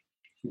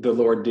the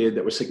Lord did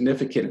that was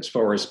significant as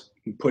far as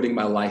putting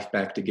my life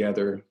back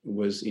together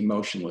was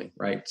emotionally,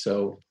 right?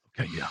 So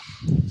Yeah.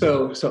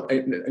 So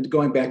and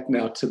going back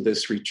now to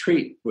this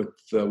retreat with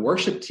the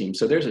worship team.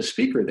 So there's a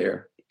speaker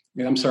there.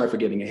 And I'm sorry for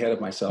getting ahead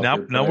of myself.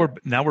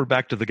 Now we're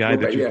back to the guy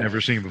that you've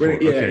never seen before.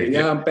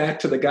 I'm back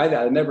to the guy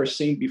that I've never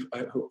seen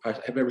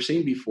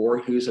before,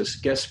 who's a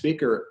guest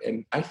speaker,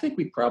 and I think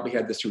we probably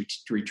had this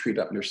retreat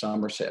up near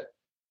Somerset.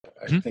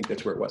 I think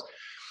that's where it was.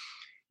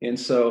 And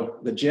so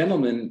the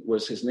gentleman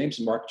his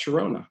name's Mark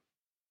Chirona.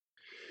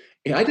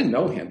 And I didn't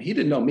know him. He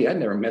didn't know me. I'd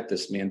never met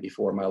this man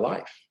before in my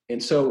life.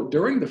 And so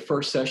during the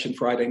first session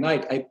Friday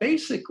night,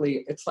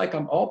 it's like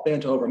I'm all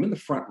bent over. I'm in the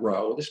front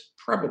row. There's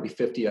probably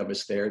 50 of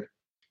us there.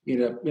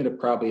 In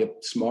probably a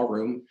small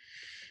room.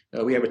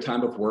 We have a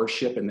time of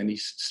worship, and then he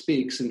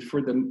speaks. And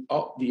for the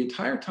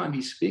entire time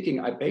he's speaking,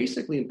 I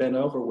basically bent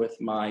over with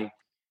my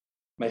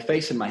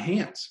face in my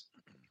hands.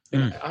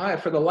 And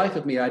for the life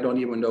of me, I don't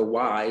even know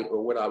why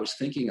or what I was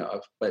thinking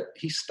of. But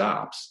he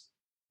stops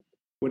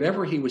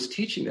whatever he was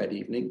teaching that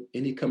evening,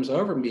 and he comes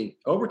over to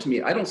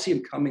me. I don't see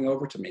him coming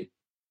over to me.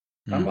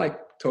 I'm like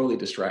totally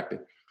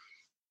distracted,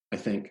 I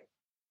think.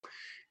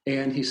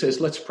 And he says,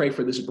 "Let's pray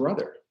for this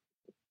brother."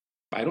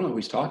 I don't know who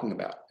he's talking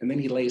about. And then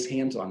he lays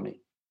hands on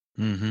me.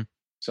 Mm-hmm.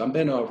 So I'm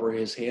bent over,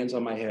 his hands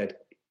on my head.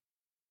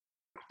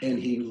 And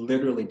he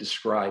literally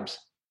describes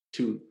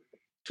to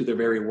the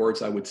very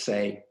words I would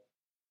say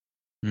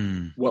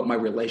what my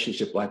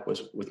relationship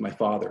was with my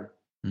father.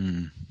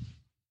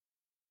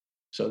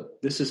 So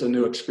this is a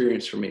new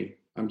experience for me.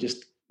 I'm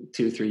just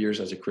 2-3 years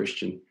as a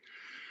Christian.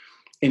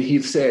 And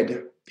he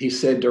said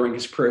during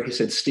his prayer, he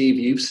said, "Steve,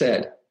 you've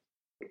said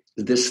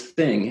this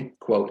thing,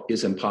 quote,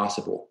 is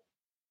impossible."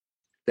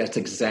 That's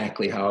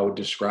exactly how I would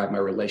describe my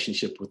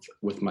relationship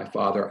with my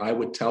father. I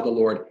would tell the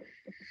Lord,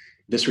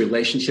 this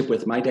relationship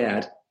with my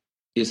dad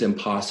is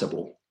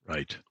impossible.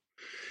 Right.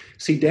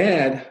 See,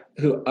 Dad,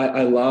 who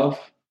I love,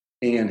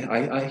 and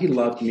he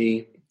loved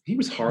me. He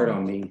was hard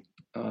on me.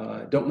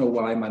 Don't know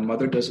why. My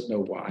mother doesn't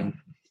know why.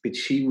 But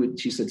she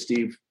said,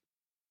 "Steve,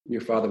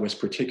 your father was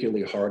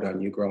particularly hard on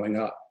you growing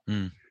up."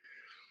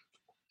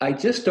 I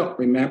just don't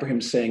remember him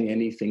saying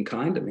anything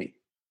kind to me.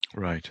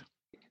 Right.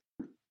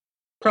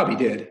 Probably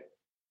did.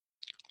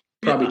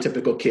 Probably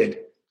typical kid.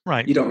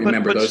 Right. You don't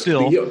remember but those.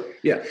 Still.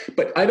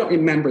 But I don't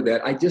remember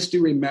that. I just do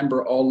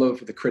remember all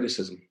of the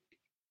criticism.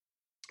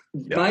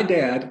 Yeah. My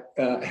dad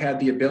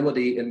had the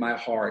ability in my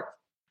heart.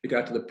 It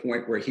got to the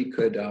point where he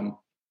could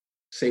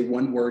say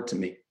one word to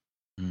me,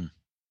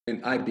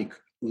 and I'd be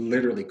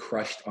literally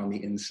crushed on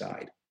the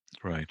inside.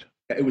 Right.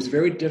 It was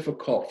very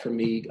difficult for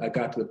me. I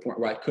got to the point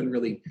where I couldn't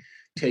really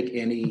take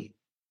any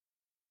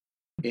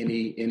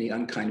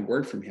unkind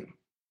word from him.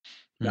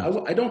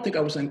 Now, I don't think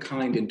I was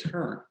unkind in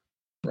turn.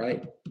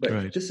 Right.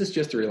 But This is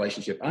just a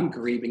relationship. I'm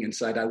grieving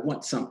inside. I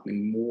want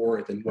something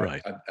more than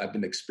what I've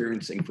been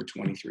experiencing for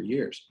 23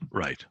 years.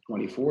 Right.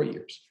 24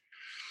 years.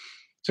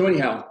 So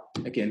anyhow,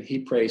 again, he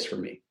prays for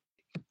me.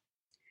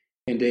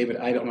 And David,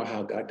 I don't know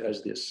how God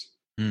does this.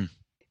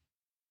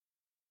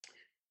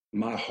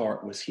 My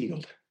heart was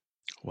healed.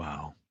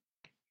 Wow.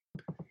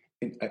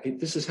 And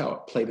this is how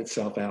it played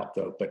itself out,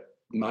 though. But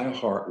my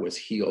heart was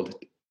healed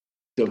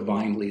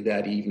divinely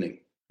that evening.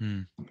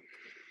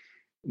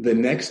 The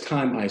next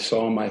time I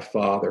saw my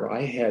father,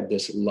 I had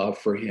this love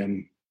for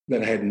him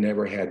that I had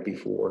never had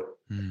before.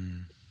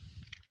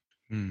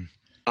 The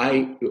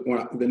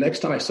next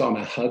time I saw him,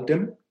 I hugged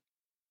him.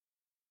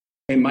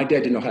 And my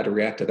dad didn't know how to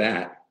react to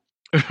that.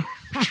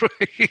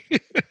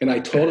 And I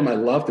told him I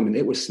loved him, and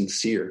it was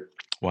sincere.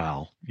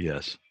 Wow.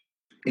 Yes.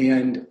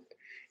 And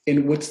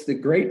what's the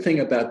great thing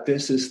about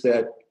this is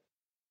that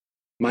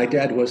my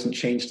dad wasn't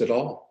changed at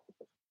all.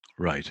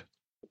 Right.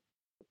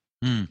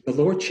 The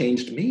Lord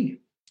changed me.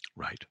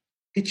 Right.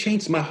 He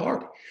changed my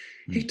heart.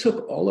 He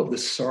took all of the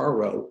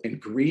sorrow and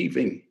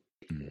grieving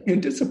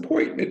and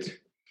disappointment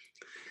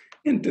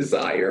and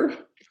desire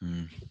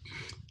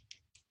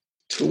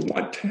to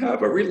want to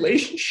have a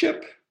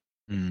relationship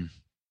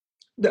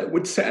that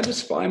would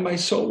satisfy my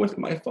soul with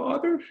my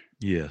father.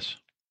 Yes.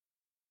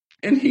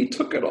 And he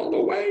took it all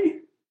away.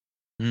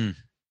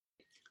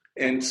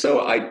 And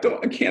so I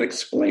can't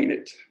explain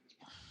it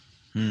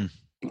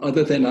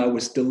other than I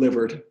was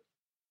delivered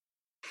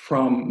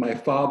from my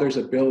father's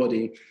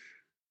ability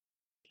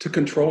to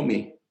control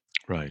me.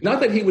 Right. Not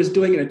that he was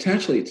doing it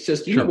intentionally. It's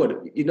just, it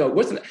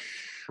wasn't.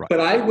 Right.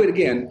 But I would,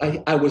 again,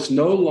 I was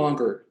no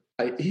longer,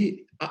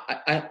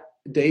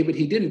 David,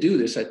 he didn't do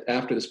this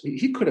after this.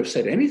 He could have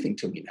said anything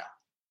to me now.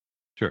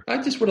 Sure.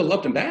 I just would have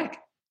loved him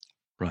back.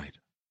 Right.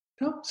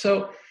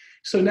 So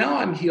now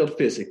I'm healed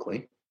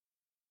physically.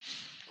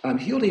 I'm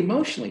healed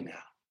emotionally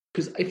now.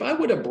 Because if I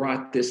would have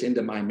brought this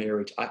into my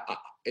marriage,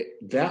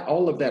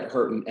 all of that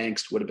hurt and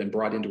angst would have been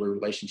brought into a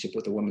relationship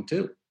with a woman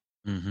too.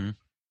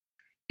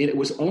 It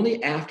was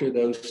only after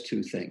those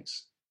two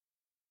things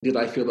did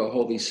I feel the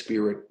Holy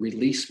Spirit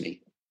release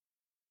me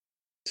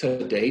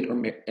to date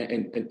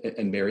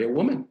and marry a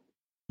woman.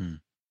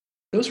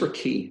 Those were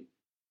key,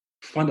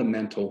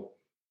 fundamental,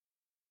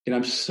 and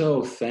I'm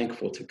so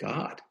thankful to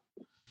God.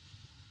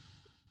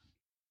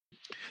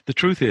 The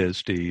truth is,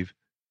 Steve,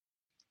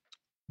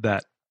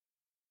 that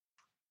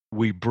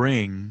we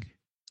bring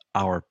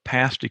our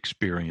past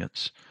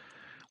experience,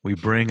 we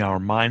bring our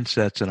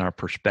mindsets and our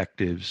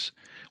perspectives,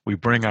 we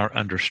bring our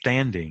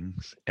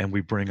understandings, and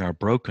we bring our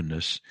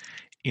brokenness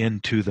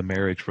into the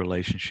marriage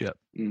relationship.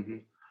 Mm-hmm.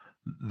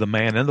 The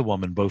man and the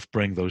woman both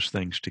bring those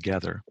things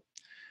together.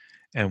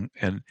 And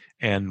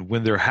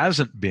when there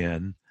hasn't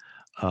been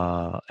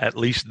at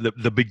least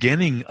the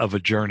beginning of a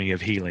journey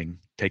of healing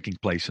taking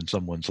place in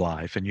someone's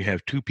life, and you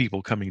have two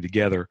people coming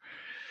together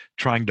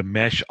trying to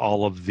mesh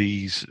all of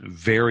these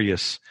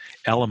various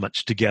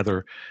elements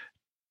together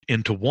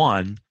into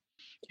one,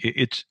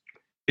 it's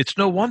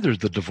no wonder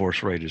the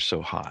divorce rate is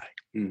so high.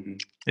 Mm-hmm.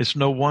 It's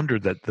no wonder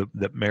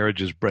that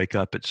marriages break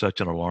up at such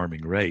an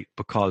alarming rate,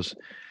 because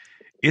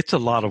it's a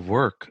lot of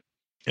work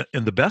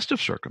in the best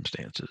of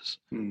circumstances.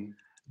 Mm-hmm.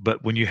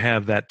 But when you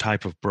have that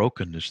type of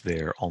brokenness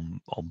there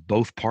on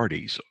both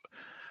parties,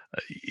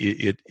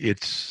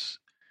 it's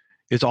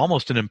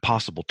almost an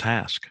impossible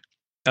task.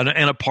 And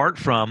apart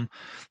from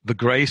the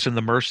grace and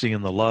the mercy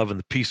and the love and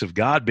the peace of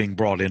God being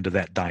brought into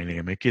that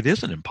dynamic, it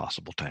is an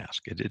impossible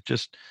task.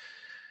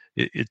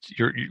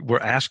 We're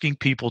asking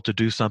people to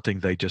do something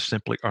they just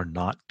simply are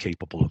not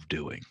capable of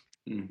doing.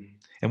 Mm-hmm.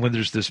 And when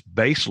there's this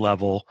base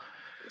level,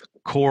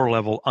 core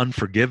level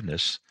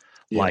unforgiveness,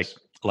 Yes.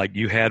 like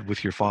you had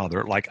with your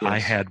father, like Yes. I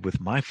had with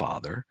my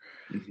father,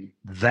 Mm-hmm.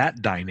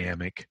 that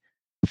dynamic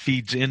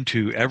feeds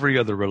into every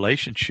other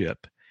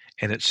relationship,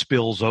 and it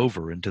spills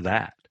over into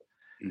that.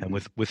 Mm-hmm.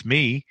 And with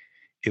me,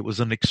 it was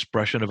an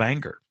expression of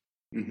anger.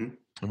 Mm-hmm.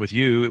 And with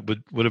you, it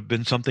would have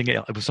been something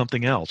else. It was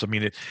something else. I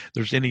mean,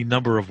 there's any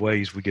number of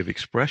ways we give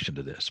expression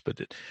to this, but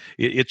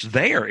it's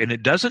there, and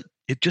it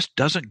just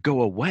doesn't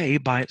go away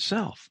by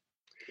itself.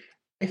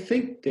 I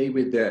think,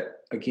 David,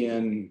 that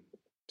again,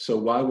 so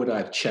why would I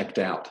have checked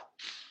out,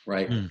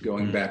 right?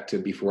 Going back to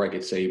before I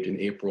get saved in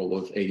April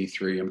of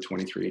 83, I'm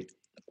 23.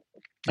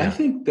 Yeah. I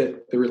think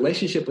that the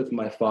relationship with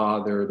my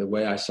father, the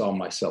way I saw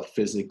myself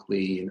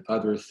physically and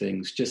other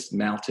things just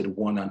mounted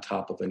one on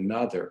top of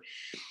another.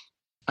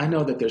 I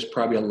know that there's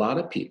probably a lot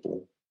of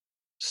people,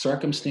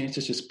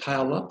 circumstances just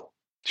pile up.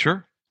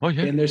 Sure. Oh,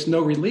 yeah. And there's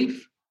no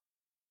relief.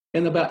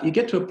 And you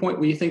get to a point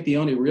where you think the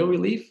only real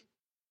relief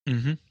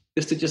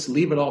is to just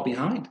leave it all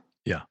behind.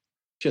 Yeah.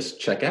 Just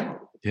check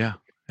out. Yeah.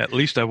 At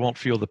least I won't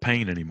feel the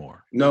pain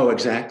anymore. No,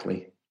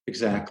 exactly.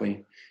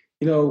 Exactly.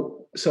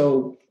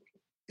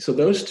 So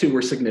those two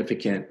were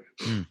significant.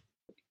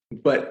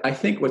 But I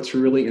think what's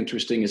really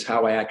interesting is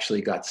how I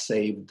actually got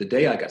saved the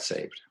day I got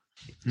saved.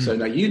 So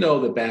now you know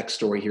the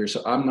backstory here,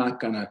 so I'm not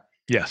going to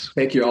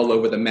take you all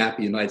over the map of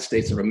the United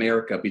States of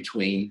America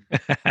between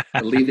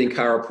leaving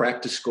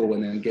chiropractic school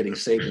and then getting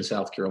saved in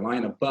South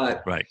Carolina.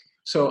 But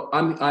so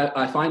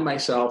I find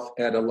myself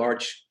at a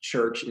large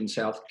church in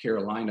South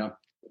Carolina.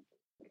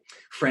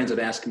 Friends have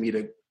asked me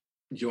to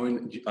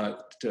join,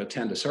 to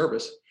attend a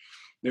service.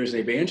 There's an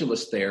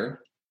evangelist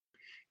there.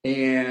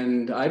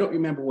 And I don't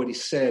remember what he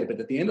said, but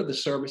at the end of the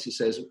service, he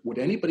says, "Would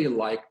anybody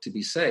like to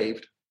be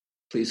saved?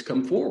 Please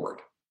come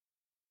forward."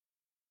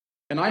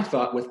 And I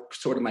thought, with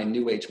sort of my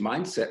new age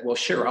mindset, well,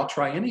 sure, I'll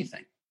try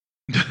anything.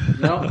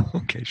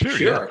 Okay,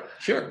 sure.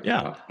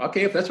 Yeah.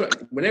 Okay, if that's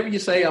whatever you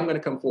say, I'm going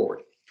to come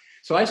forward.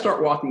 So I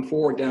start walking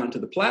forward down to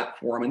the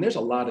platform, and there's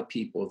a lot of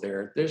people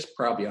there. There's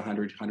probably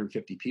 100,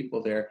 150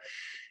 people there.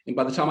 And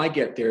by the time I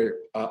get there,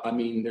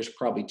 there's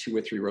probably 2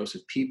 or 3 rows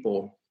of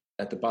people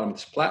at the bottom of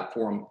this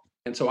platform.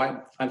 And so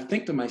I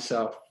think to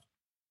myself,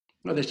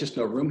 no, there's just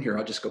no room here.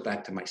 I'll just go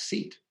back to my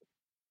seat.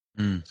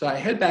 So I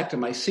head back to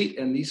my seat,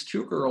 and these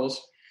 2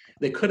 girls,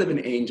 they could have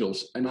been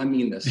angels. And I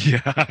mean this.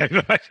 Yeah.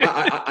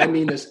 I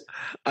mean this.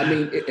 I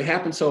mean, it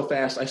happened so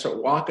fast. I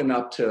start walking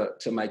up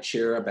to my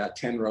chair about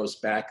 10 rows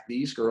back.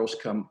 These girls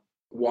come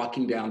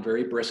walking down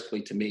very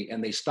briskly to me,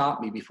 and they stop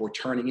me before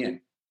turning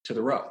in to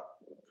the row.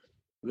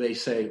 They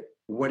say,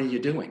 "What are you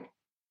doing?"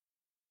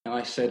 And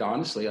I said,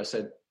 honestly,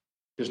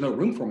 "There's no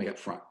room for me up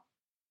front."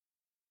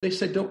 They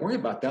said, "Don't worry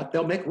about that.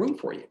 They'll make room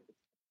for you."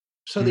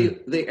 So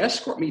they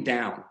escort me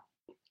down.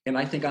 And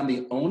I think I'm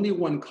the only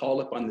one called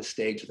up on the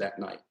stage that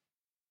night,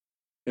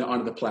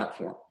 onto the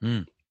platform.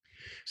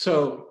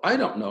 So I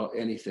don't know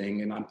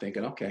anything. And I'm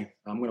thinking, okay,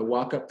 I'm going to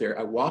walk up there.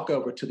 I walk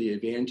over to the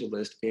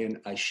evangelist and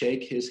I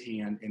shake his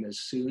hand. And as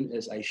soon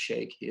as I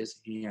shake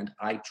his hand,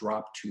 I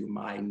drop to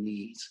my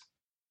knees.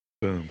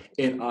 Boom.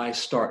 And I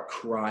start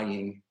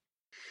crying.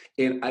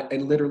 And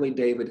literally,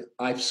 David,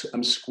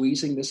 I'm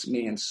squeezing this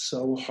man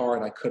so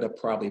hard I could have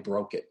probably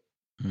broke it.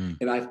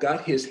 And I've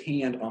got his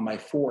hand on my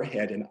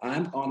forehead, and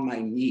I'm on my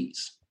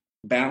knees,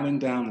 bowing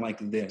down like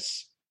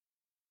this.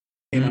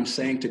 And I'm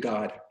saying to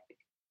God,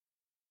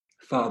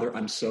 "Father,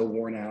 I'm so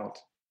worn out.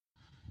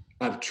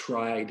 I've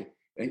tried."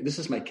 And this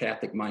is my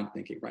Catholic mind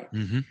thinking, right?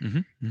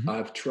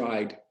 I've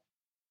tried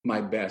my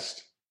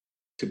best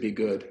to be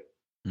good.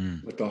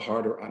 But the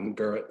harder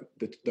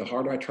the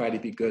harder I try to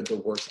be good, the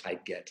worse I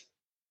get.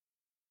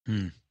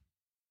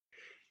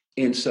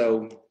 And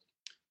so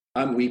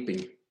I'm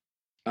weeping.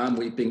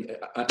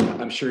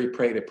 I'm sure he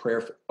prayed a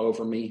prayer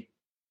over me.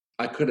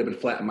 I could have been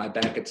flat on my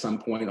back at some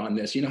point on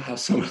this. You know how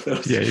some of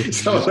those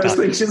stop.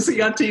 things you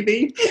see on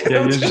TV?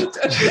 Yeah,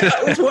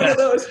 it was one of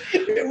those.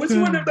 It was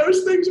one of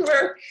those things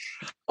where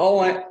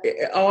all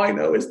I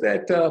know is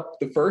that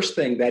the first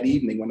thing that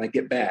evening when I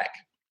get back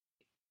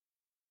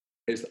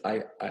is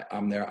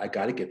I'm there. I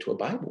got to get to a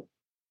Bible.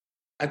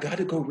 I got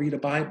to go read a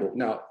Bible.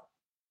 Now,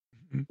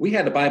 we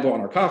had a Bible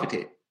on our coffee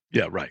table.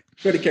 Yeah, right.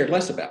 Could have cared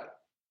less about it.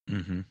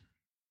 Mm-hmm.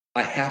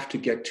 I have to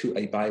get to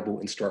a Bible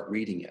and start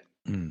reading it.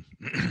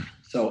 Mm-hmm.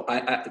 So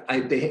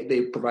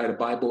they provide a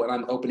Bible, and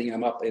I'm opening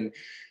them up, and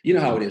you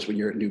know how it is when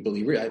you're a new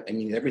believer. I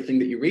mean, everything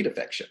that you read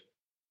affects you.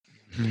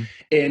 Mm-hmm.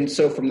 And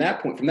so from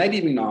that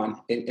evening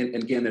on, and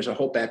again, there's a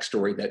whole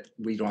backstory that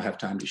we don't have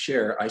time to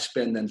share. I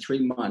spend then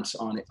 3 months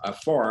on a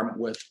farm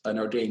with an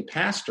ordained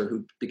pastor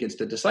who begins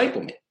to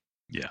disciple me.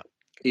 Yeah.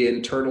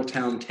 In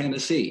Turtletown,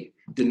 Tennessee.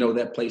 Didn't know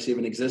that place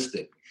even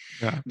existed.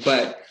 Yeah.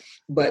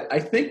 But I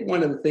think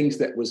one of the things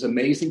that was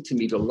amazing to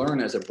me to learn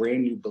as a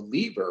brand new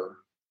believer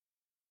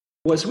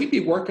was we'd be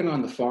working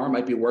on the farm.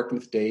 I'd be working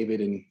with David,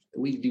 and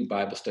we'd do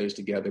Bible studies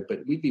together,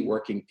 but we'd be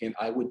working, and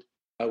I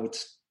would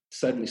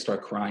suddenly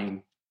start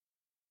crying.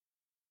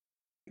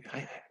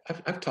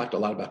 I've talked a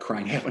lot about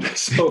crying, haven't I,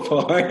 so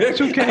far? It's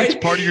okay. It's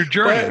part of your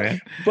journey, man.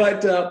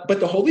 But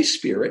the Holy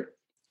Spirit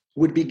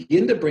would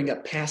begin to bring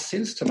up past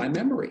sins to my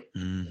memory.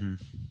 Mm-hmm.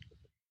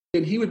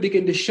 And he would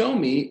begin to show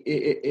me,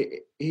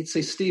 he'd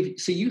say, Steve,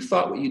 see, you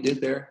thought what you did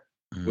there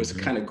was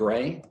kind of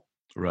gray.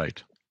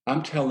 Right.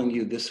 I'm telling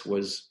you, this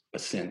was a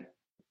sin.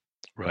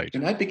 Right.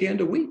 And I began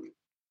to weep.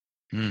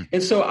 Mm.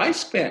 And so I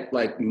spent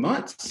like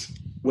months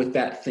with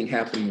that thing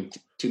happening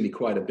to me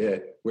quite a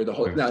bit, where the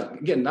whole, now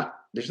again,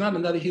 there's not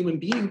another human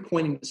being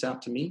pointing this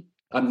out to me.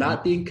 I'm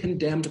not being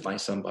condemned by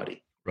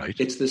somebody. Right.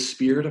 It's the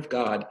Spirit of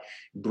God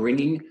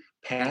bringing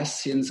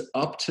past sins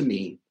up to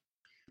me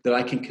that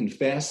I can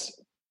confess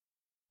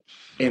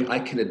and I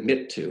can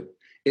admit to.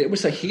 It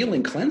was a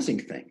healing, cleansing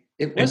thing.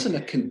 It wasn't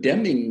a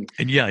condemning.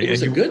 And yeah, it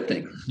was a good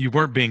thing. You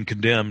weren't being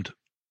condemned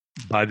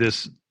by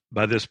this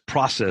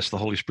process the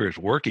Holy Spirit's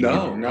working.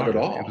 No, not at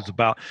all. It was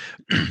about,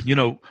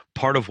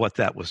 part of what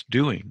that was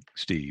doing,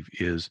 Steve,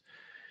 is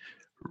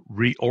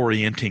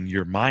reorienting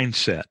your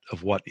mindset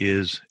of what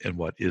is and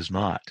what is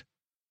not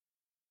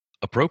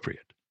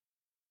appropriate.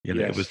 Yes.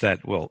 It was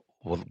that, what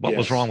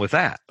was wrong with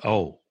that?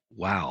 Oh,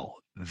 wow.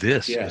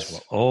 This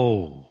is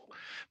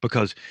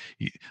because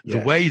the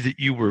way that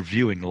you were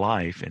viewing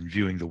life and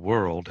viewing the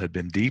world had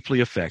been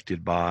deeply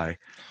affected by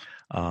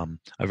a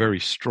very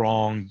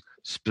strong,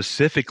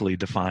 specifically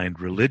defined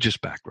religious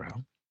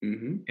background.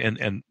 Mm-hmm.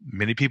 And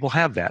many people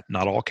have that.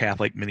 Not all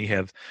Catholic. Many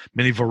have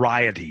many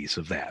varieties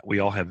of that. We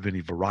all have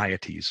many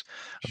varieties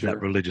of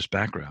that religious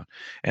background.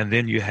 And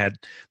then you had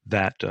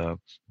that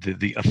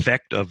the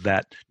effect of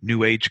that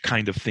New Age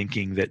kind of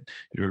thinking that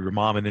your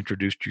mom had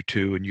introduced you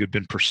to, and you had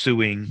been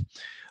pursuing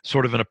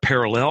sort of in a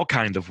parallel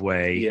kind of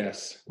way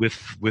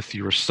with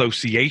your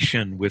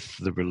association with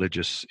the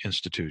religious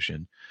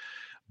institution.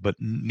 But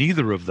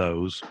neither of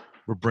those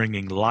were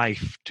bringing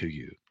life to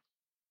you.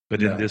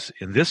 But in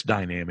this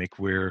dynamic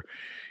where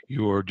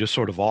you're just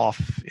sort of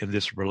off in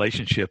this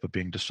relationship of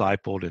being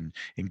discipled and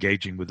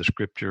engaging with the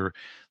Scripture,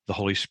 the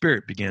Holy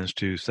Spirit begins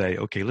to say,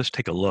 okay, let's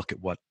take a look at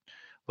what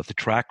the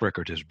track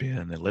record has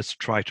been, and let's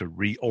try to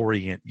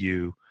reorient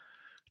you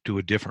to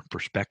a different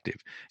perspective.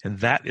 And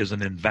that is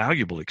an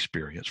invaluable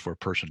experience for a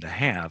person to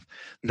have.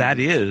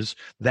 Mm-hmm.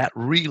 That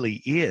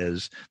really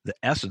is the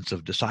essence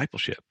of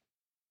discipleship.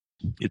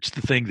 It's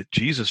the thing that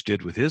Jesus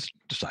did with his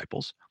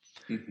disciples.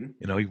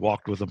 Mm-hmm. He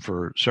walked with them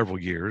for several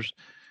years,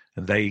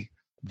 and they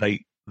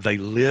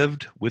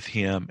lived with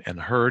him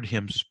and heard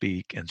him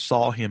speak and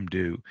saw him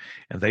do,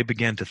 and they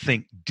began to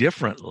think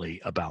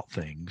differently about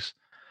things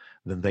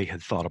than they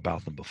had thought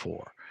about them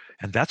before.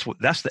 And that's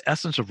the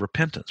essence of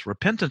repentance.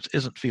 Repentance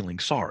isn't feeling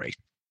sorry.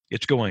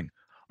 It's going,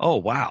 oh,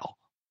 wow,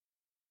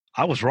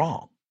 I was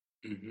wrong.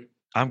 Mm-hmm.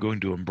 I'm going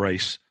to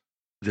embrace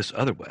this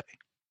other way.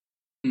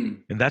 Mm.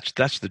 And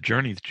that's the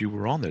journey that you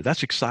were on there.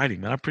 That's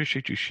exciting, man. I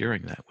appreciate you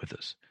sharing that with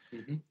us.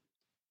 Mm-hmm.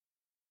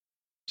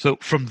 So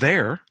from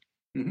there,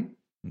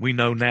 we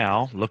know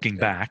now, looking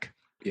back,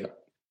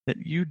 that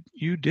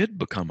you did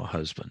become a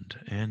husband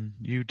and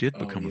you did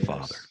become a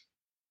father.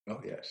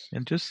 Oh, yes.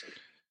 And just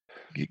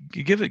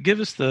give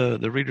us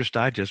the Reader's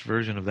Digest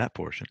version of that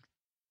portion.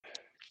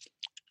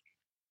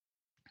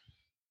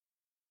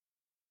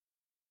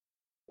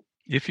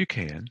 If you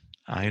can.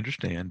 I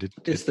understand.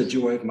 It's the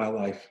joy of my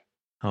life.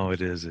 Oh,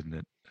 it is, isn't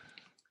it?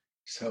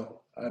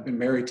 So I've been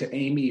married to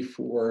Amy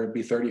for, it'll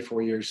be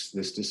 34 years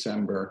this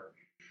December.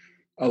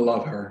 I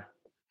love her.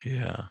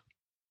 Yeah.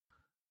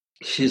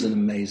 She's an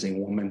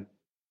amazing woman.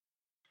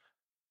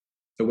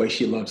 The way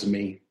she loves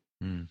me,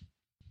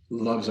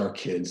 loves our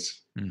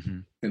kids,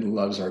 and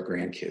loves our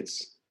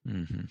grandkids.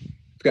 Mm-hmm.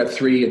 We've got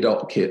three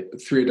adult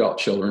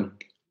children.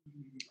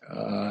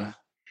 I'm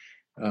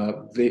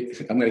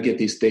going to get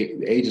these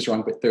ages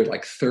wrong, but they're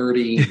like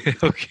 30,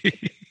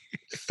 okay.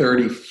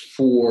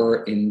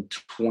 34, and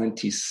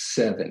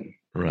 27.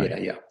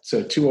 Right. Yeah.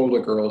 So 2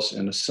 older girls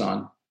and a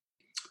son.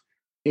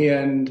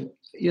 And,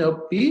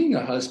 being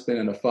a husband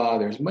and a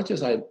father, as much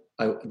as I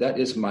that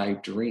is my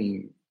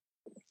dream,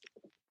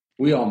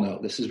 we all know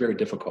this is very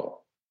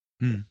difficult.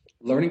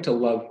 Learning to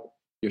love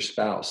your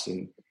spouse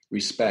and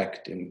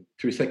respect and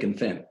through thick and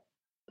thin,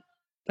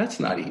 that's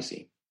not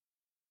easy.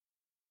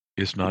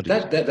 It's not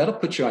easy. That'll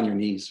put you on your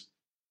knees.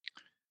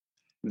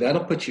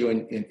 That'll put you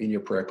in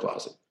your prayer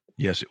closet.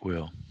 Yes, it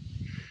will.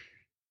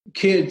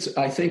 Kids,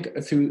 I think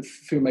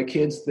through my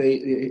kids,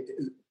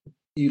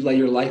 you lay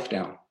your life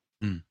down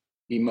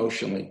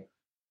emotionally.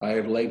 I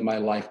have laid my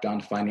life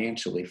down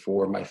financially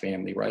for my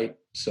family, right?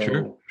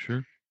 So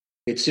sure.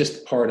 It's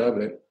just part of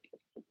it.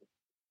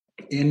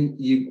 And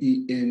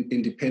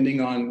in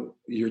depending on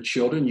your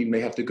children, you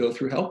may have to go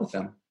through help with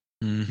them.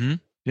 Mm-hmm.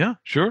 Yeah,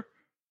 sure.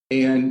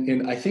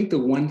 And I think the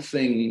one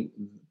thing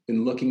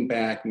in looking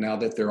back now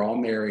that they're all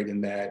married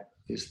and that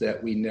is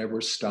that we never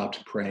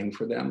stopped praying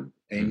for them,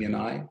 Amy and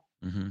I,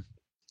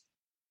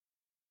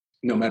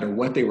 no matter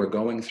what they were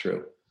going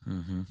through,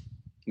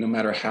 no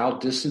matter how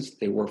distant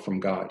they were from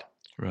God.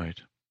 Right.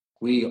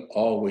 We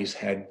always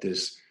had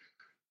this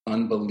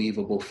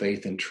unbelievable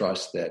faith and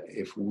trust that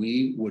if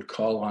we would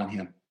call on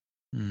him,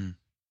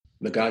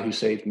 the God who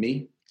saved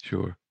me,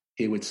 sure,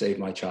 he would save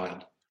my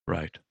child.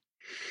 Right.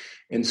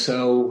 And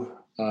so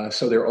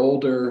they're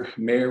older,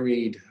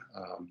 married,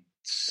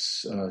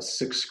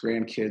 6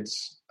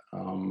 grandkids.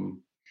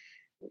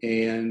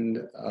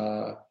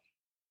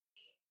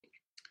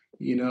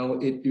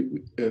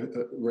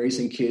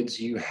 Raising kids,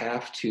 you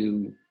have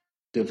to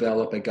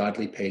develop a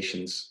godly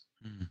patience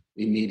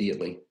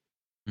immediately.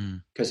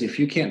 Because if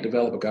you can't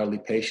develop a godly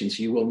patience,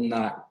 you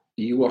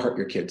will hurt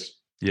your kids.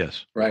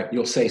 Yes. Right.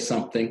 You'll say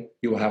something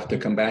you will have to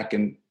come back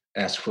and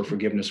ask for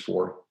forgiveness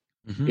for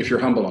if you're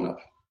humble enough.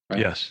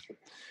 Right? Yes.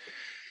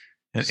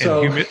 And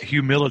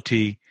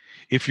humility,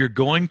 if you're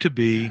going to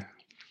be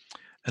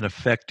an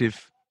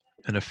effective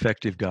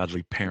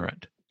godly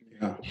parent,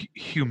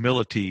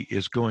 humility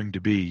is going to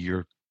be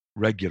your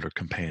regular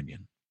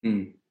companion.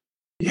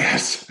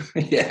 Yes.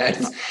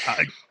 Yes.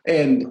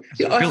 And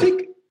I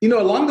think,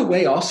 along the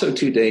way also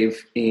too,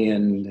 Dave,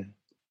 and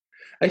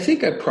I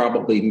think I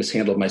probably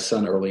mishandled my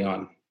son early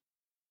on.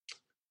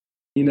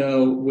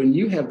 When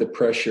you have the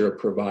pressure of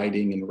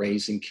providing and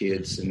raising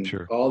kids and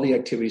all the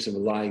activities of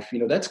life,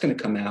 that's going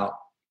to come out.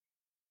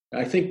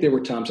 I think there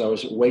were times I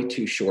was way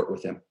too short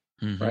with him,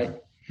 right?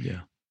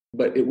 Yeah.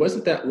 But it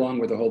wasn't that long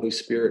where the Holy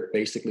Spirit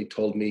basically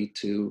told me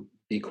to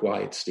be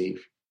quiet,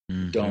 Steve.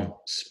 Don't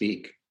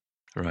speak.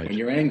 Right. When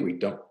you're angry,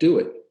 don't do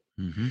it.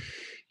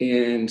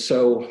 And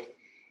so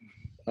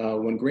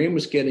when Graham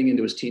was getting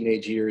into his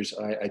teenage years,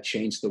 I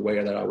changed the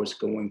way that I was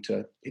going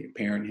to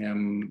parent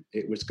him.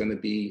 It was going to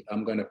be,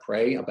 I'm going to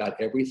pray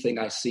about everything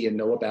I see and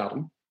know about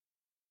him.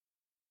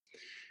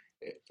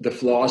 The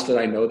flaws that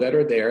I know that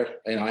are there,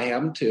 and I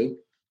have them too.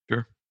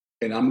 Sure.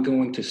 And I'm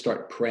going to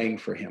start praying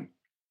for him.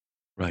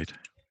 Right.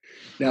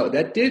 Now,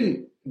 that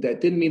didn't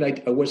mean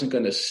I wasn't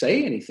going to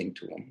say anything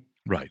to him.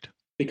 Right.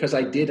 Because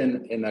I did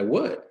and I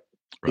would.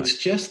 Right. It's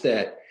just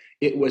that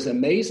it was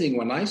amazing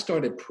when I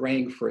started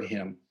praying for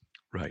him.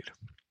 Right.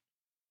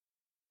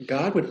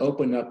 God would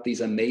open up these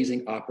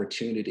amazing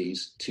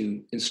opportunities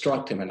to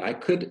instruct him. And I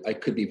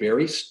could be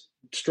very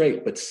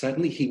straight, but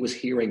suddenly he was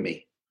hearing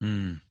me.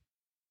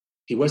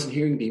 He wasn't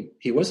hearing me.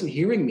 He wasn't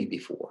hearing me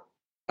before.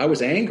 I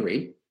was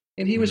angry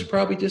and he was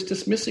probably just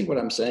dismissing what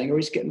I'm saying, or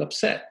he's getting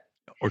upset.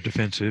 Or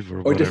defensive.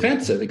 Or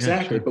defensive,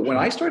 exactly. Yeah, but when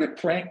I started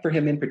praying for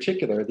him in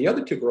particular, the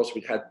other 2 girls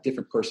we had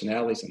different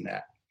personalities in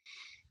that.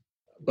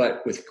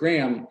 But with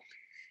Graham,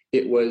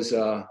 it was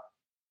the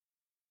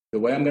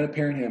way I'm going to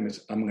parent him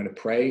is I'm going to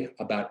pray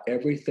about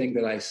everything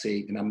that I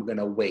see, and I'm going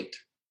to wait.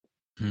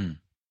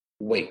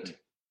 Wait.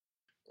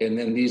 And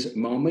then these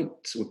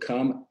moments would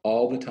come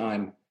all the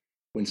time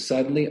when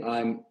suddenly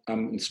I'm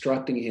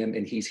instructing him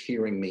and he's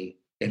hearing me,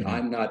 and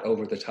I'm not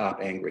over the top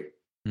angry.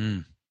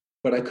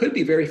 But I could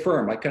be very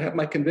firm. I could have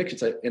my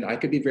convictions, and I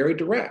could be very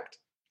direct.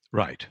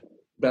 Right.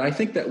 But I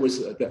think that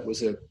was a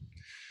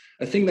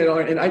thing that,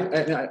 and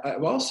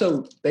I've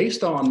also,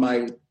 based on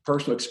my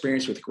personal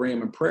experience with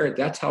Graham and prayer,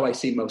 that's how I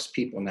see most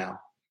people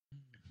now.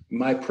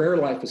 My prayer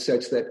life is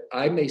such that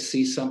I may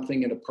see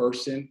something in a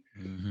person,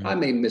 I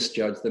may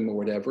misjudge them or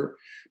whatever,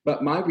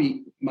 but my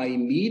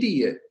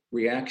immediate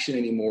reaction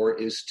anymore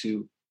is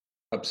to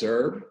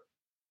observe,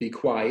 be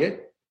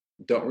quiet,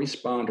 don't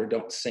respond or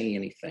don't say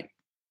anything.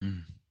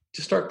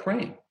 Just start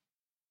praying.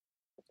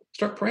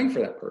 Start praying for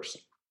that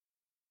person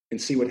and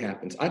see what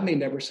happens. I may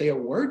never say a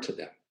word to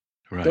them.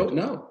 Right. Don't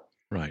know.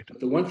 Right. But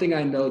the one thing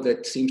I know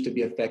that seems to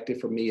be effective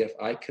for me, if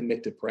I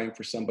commit to praying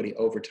for somebody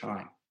over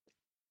time,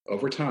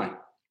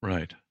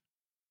 right,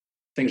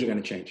 things are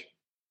going to change.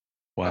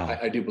 Wow.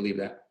 I do believe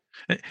that.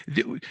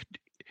 Do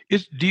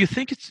you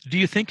think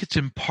it's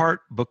in part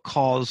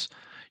because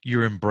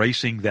you're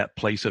embracing that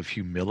place of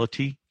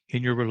humility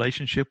in your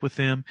relationship with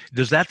them?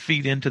 Does that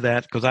feed into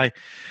that? Because I've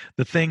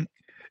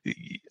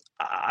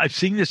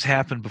seen this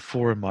happen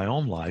before in my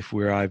own life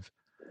where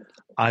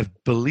I've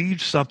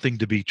believed something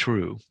to be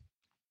true,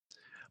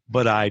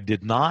 but I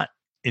did not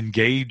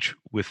engage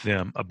with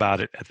them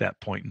about it at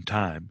that point in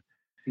time.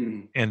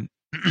 And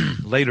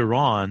later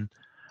on,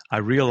 I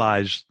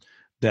realized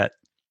that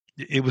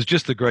it was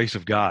just the grace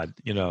of God.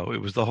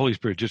 It was the Holy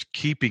Spirit just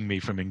keeping me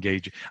from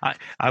engaging.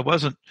 I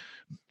wasn't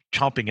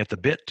chomping at the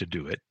bit to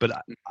do it, but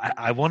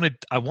I wanted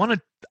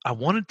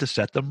to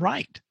set them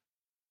right.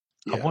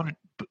 Yeah.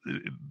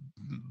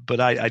 But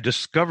I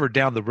discovered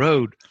down the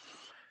road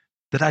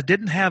that I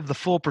didn't have the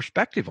full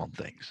perspective on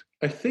things.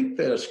 I think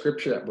that a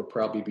scripture that would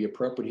probably be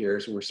appropriate here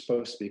is we're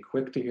supposed to be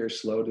quick to hear,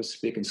 slow to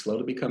speak, and slow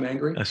to become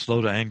angry.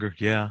 Slow to anger,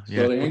 yeah.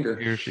 Slow to anger.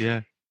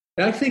 Yeah.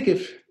 And I think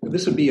if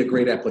this would be a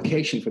great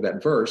application for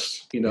that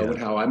verse, with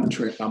how I'm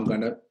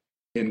going to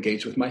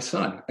engage with my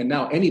son, and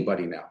now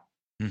anybody now.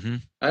 Mm-hmm.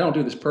 I don't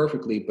do this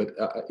perfectly, but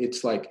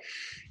it's like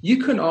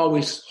you can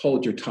always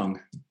hold your tongue.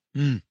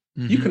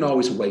 Mm-hmm. You can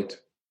always wait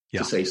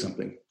to say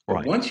something. But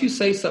right. Once you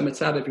say something,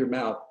 it's out of your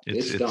mouth.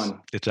 It's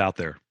done. It's out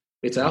there.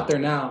 It's out there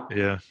now.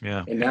 Yeah.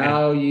 And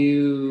now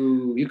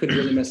you could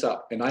really mess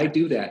up. And I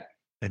do that.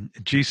 And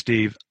gee,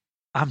 Steve,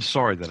 I'm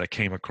sorry that I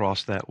came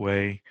across that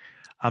way.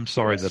 I'm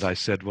sorry that I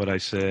said what I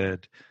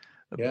said.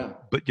 Yeah.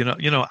 But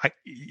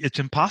it's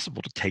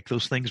impossible to take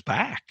those things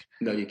back.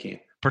 No, you can't.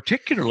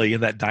 Particularly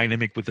in that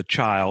dynamic with a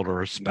child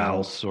or a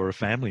spouse or a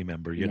family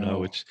member.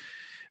 It's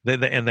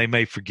they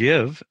may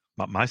forgive.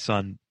 My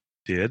son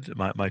did.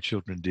 My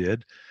children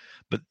did.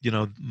 But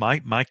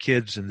my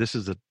kids, and this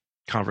is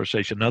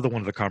another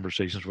one of the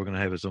conversations we're going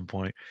to have at some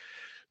point.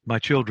 My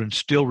children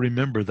still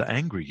remember the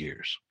angry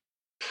years.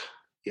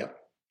 Yep.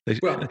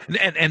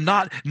 And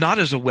not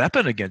as a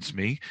weapon against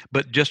me,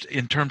 but just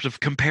in terms of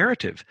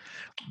comparative.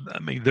 I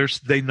mean, they're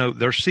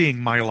seeing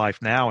my life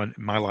now and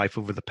my life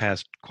over the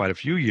past quite a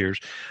few years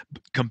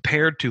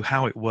compared to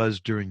how it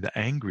was during the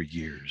angry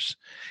years.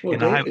 Well,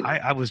 and David,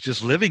 I was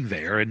just living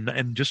there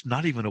and just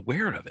not even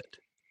aware of it.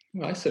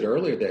 Well, I said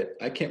earlier that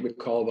I can't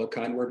recall what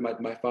kind word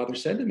my father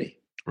said to me.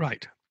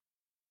 Right.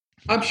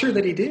 I'm sure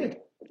that he did.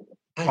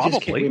 I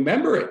just can't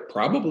remember it.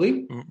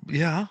 Probably.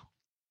 Yeah.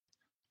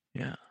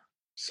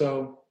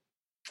 So.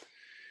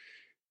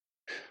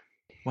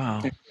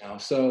 Wow.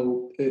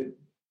 So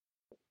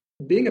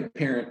being a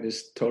parent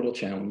is a total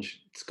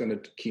challenge. It's going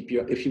to keep you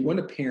up. If you want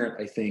to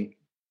parent, I think,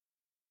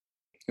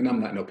 and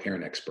I'm not no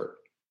parent expert,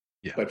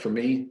 but for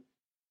me,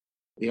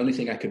 the only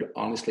thing I could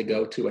honestly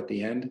go to at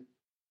the end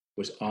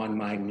was on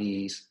my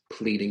knees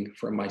pleading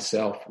for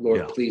myself.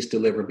 Lord, please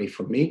deliver me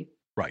from me.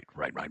 Right.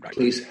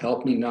 Please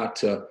help me not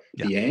to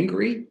be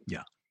angry.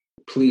 Yeah.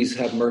 Please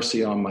have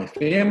mercy on my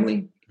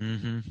family.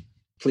 Mm-hmm.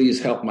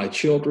 Please help my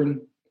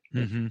children.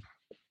 Mm-hmm.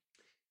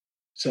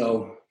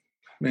 So,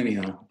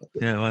 anyhow.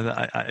 Yeah,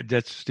 well,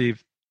 that's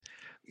Steve.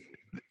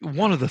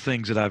 One of the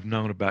things that I've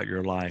known about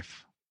your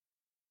life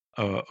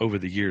over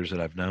the years that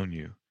I've known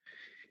you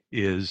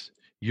is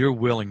your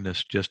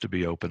willingness just to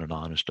be open and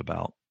honest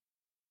about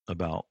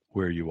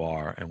where you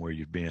are and where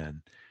you've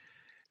been.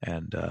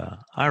 And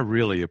I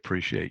really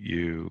appreciate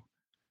you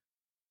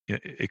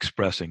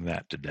expressing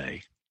that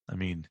today. I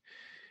mean,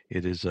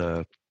 it is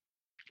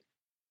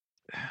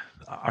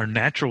our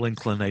natural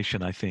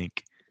inclination, I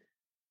think,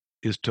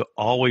 is to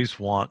always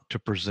want to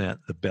present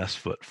the best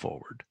foot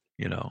forward.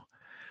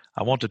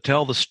 I want to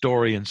tell the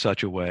story in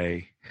such a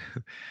way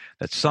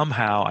that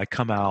somehow I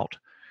come out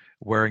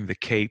wearing the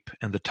cape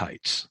and the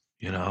tights.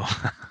 I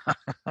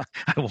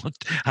want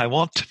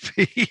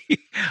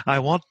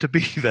to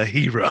be the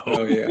hero.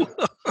 Oh yeah.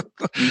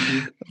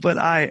 Mm-hmm. But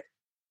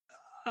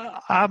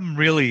I'm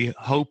really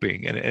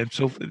hoping, and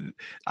so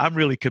I'm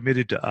really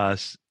committed to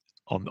us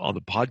on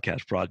the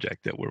podcast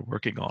project that we're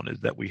working on, is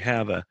that we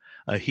have a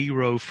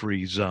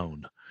hero-free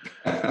zone.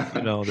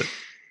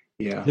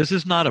 This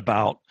is not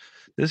about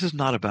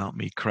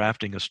me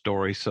crafting a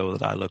story so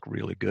that I look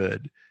really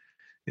good.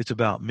 It's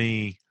about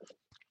me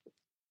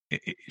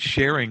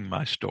sharing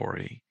my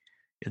story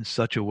in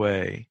such a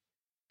way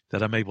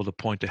that I'm able to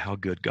point to how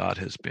good God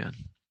has been.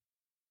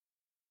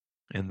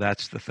 And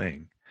that's the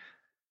thing.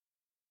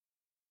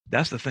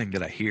 That's the thing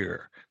that I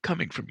hear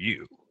coming from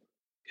you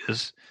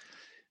is,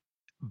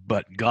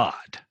 but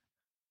God,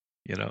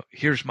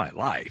 here's my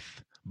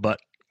life, but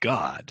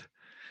God,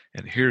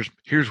 and here's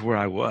where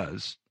I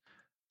was.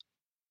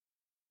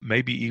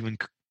 Maybe even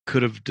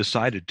could have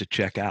decided to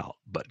check out,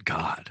 but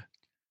God.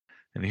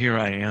 And here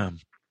I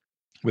am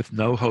with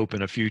no hope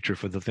in a future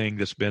for the thing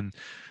that's been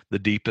the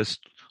deepest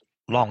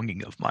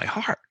longing of my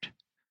heart.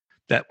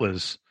 It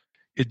was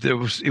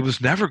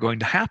never going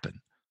to happen,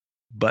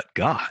 but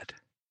God.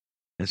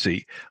 And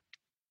see,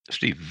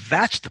 Steve,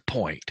 that's the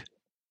point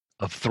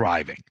of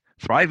thriving.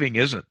 Thriving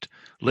isn't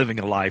living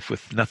a life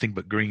with nothing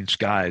but green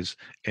skies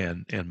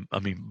and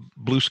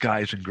blue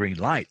skies and green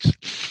lights.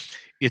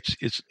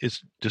 It's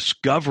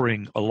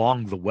discovering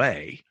along the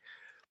way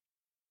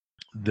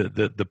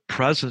the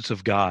presence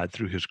of God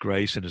through his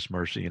grace and his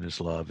mercy and his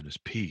love and his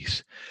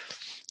peace.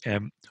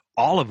 And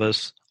all of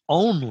us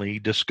only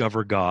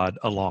discover God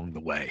along the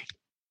way.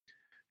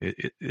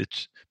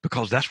 It's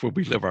because that's where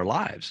we live our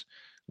lives.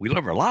 We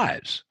live our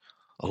lives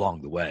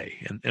along the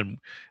way. And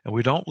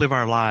we don't live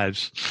our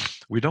lives,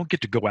 we don't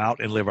get to go out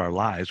and live our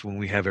lives when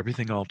we have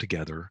everything all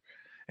together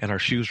and our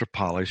shoes are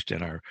polished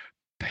and our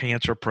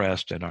pants are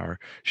pressed and our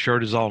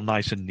shirt is all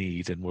nice and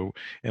neat and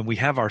we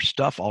have our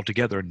stuff all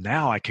together, and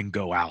now I can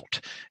go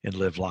out and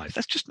live life.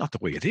 That's just not the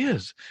way it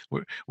is.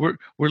 We're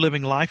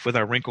living life with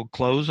our wrinkled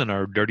clothes and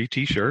our dirty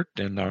t-shirt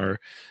and our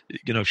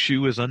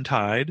shoe is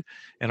untied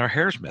and our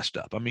hair's messed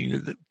up. I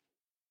mean,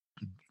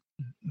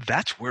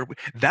 that's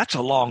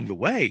along the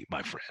way,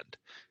 my friend.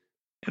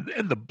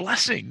 And the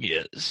blessing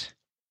is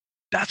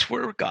that's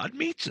where God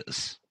meets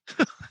us.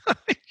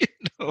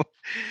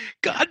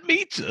 God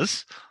meets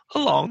us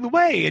along the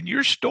way, and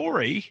your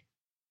story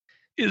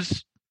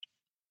is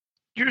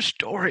just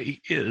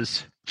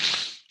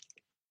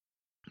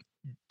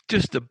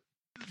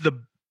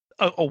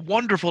a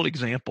wonderful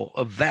example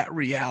of that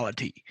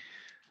reality.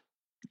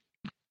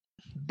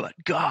 But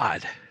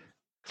God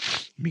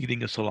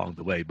meeting us along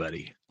the way,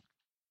 buddy.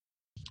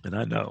 And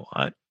I know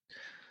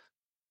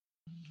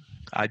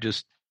I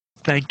just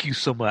thank you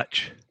so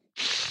much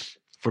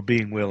for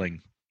being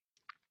willing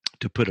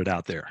to put it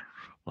out there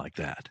like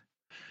that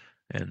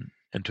and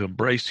to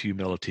embrace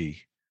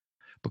humility,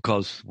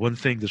 because one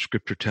thing the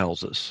scripture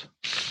tells us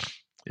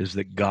is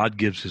that God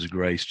gives his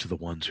grace to the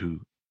ones who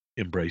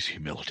embrace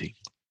humility.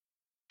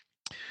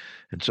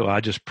 And so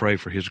I just pray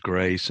for his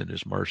grace and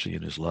his mercy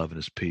and his love and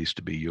his peace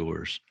to be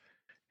yours,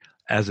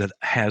 as it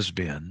has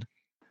been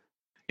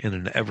in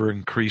an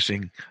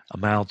ever-increasing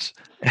amounts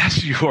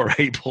as you are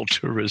able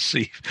to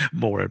receive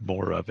more and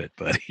more of it,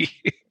 buddy.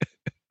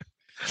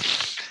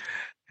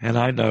 And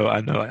I know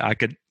I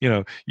could,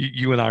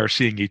 you and I are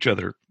seeing each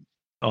other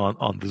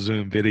on the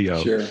Zoom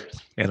video. Sure.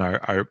 And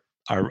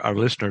our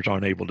listeners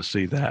aren't able to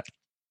see that.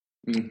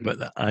 Mm-hmm.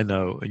 But I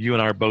know you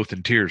and I are both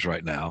in tears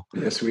right now.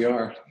 Yes, we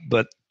are.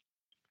 But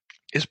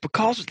it's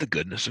because of the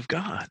goodness of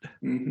God.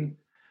 Mm-hmm.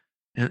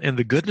 And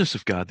the goodness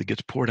of God that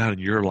gets poured out in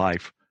your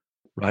life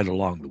right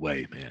along the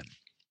way, man.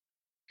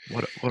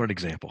 What an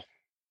example.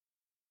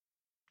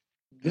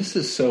 This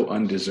is so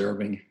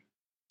undeserving.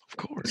 Of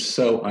course.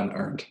 So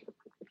unearned.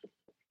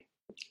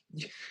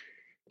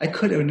 I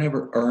could have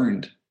never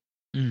earned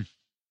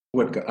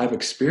what I've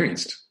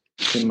experienced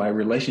in my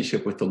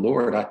relationship with the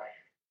Lord.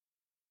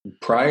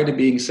 Prior to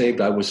being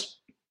saved, I was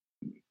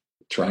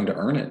trying to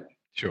earn it.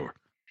 Sure. I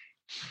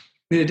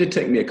mean, it did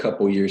take me a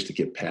couple of years to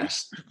get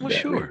past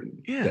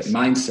that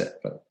mindset.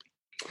 But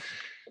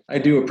I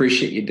do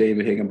appreciate you,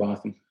 David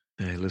Higginbotham.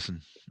 Hey,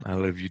 listen, I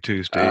love you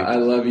too, Steve. I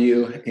love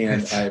you,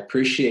 and I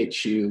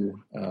appreciate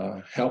you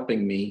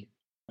helping me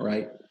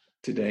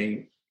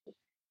today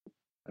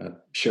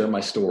share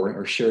my story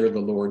or share the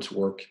Lord's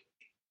work,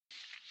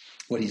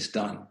 what he's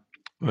done.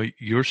 Well,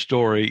 your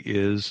story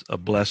is a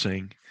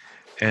blessing,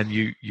 and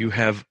you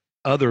have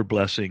other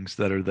blessings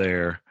that are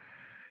there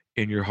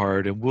in your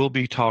heart, and we'll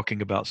be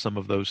talking about some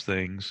of those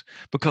things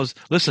because,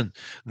 listen,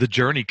 the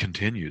journey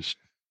continues.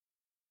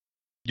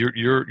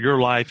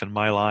 Your life and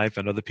my life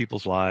and other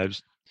people's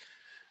lives,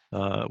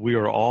 we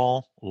are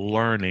all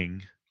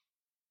learning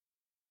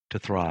to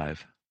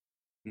thrive.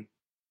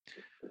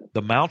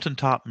 The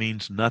mountaintop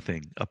means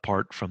nothing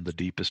apart from the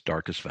deepest,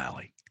 darkest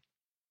valley.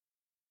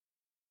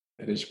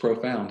 It is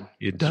profound.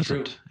 It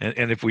doesn't.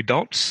 And if we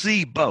don't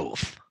see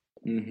both,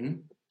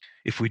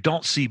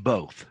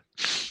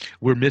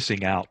 we're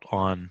missing out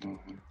on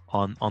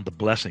the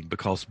blessing,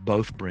 because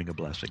both bring a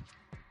blessing.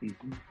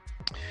 Mm-hmm.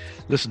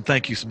 Listen,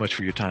 thank you so much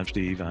for your time,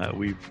 Steve.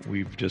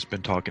 We've just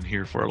been talking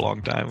here for a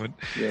long time,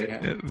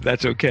 and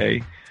that's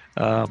okay.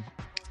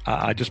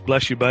 I just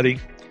bless you, buddy.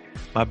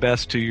 My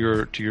best to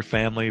your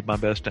family, my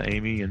best to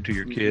Amy and to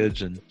your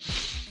kids. And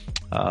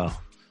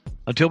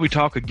until we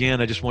talk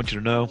again, I just want you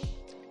to know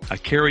I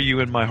carry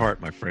you in my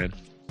heart, my friend.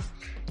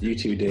 You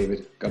too,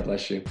 David. God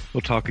bless you.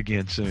 We'll talk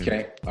again soon.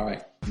 Okay. All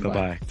right.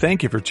 Bye-bye.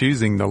 Thank you for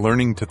choosing the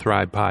Learning to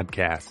Thrive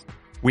podcast.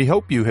 We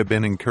hope you have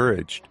been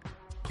encouraged.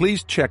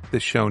 Please check the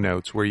show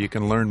notes where you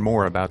can learn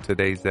more about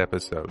today's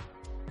episode.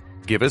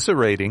 Give us a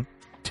rating,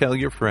 tell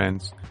your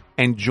friends,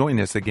 and join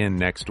us again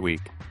next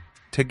week.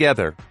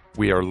 Together,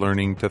 we are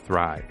learning to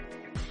thrive.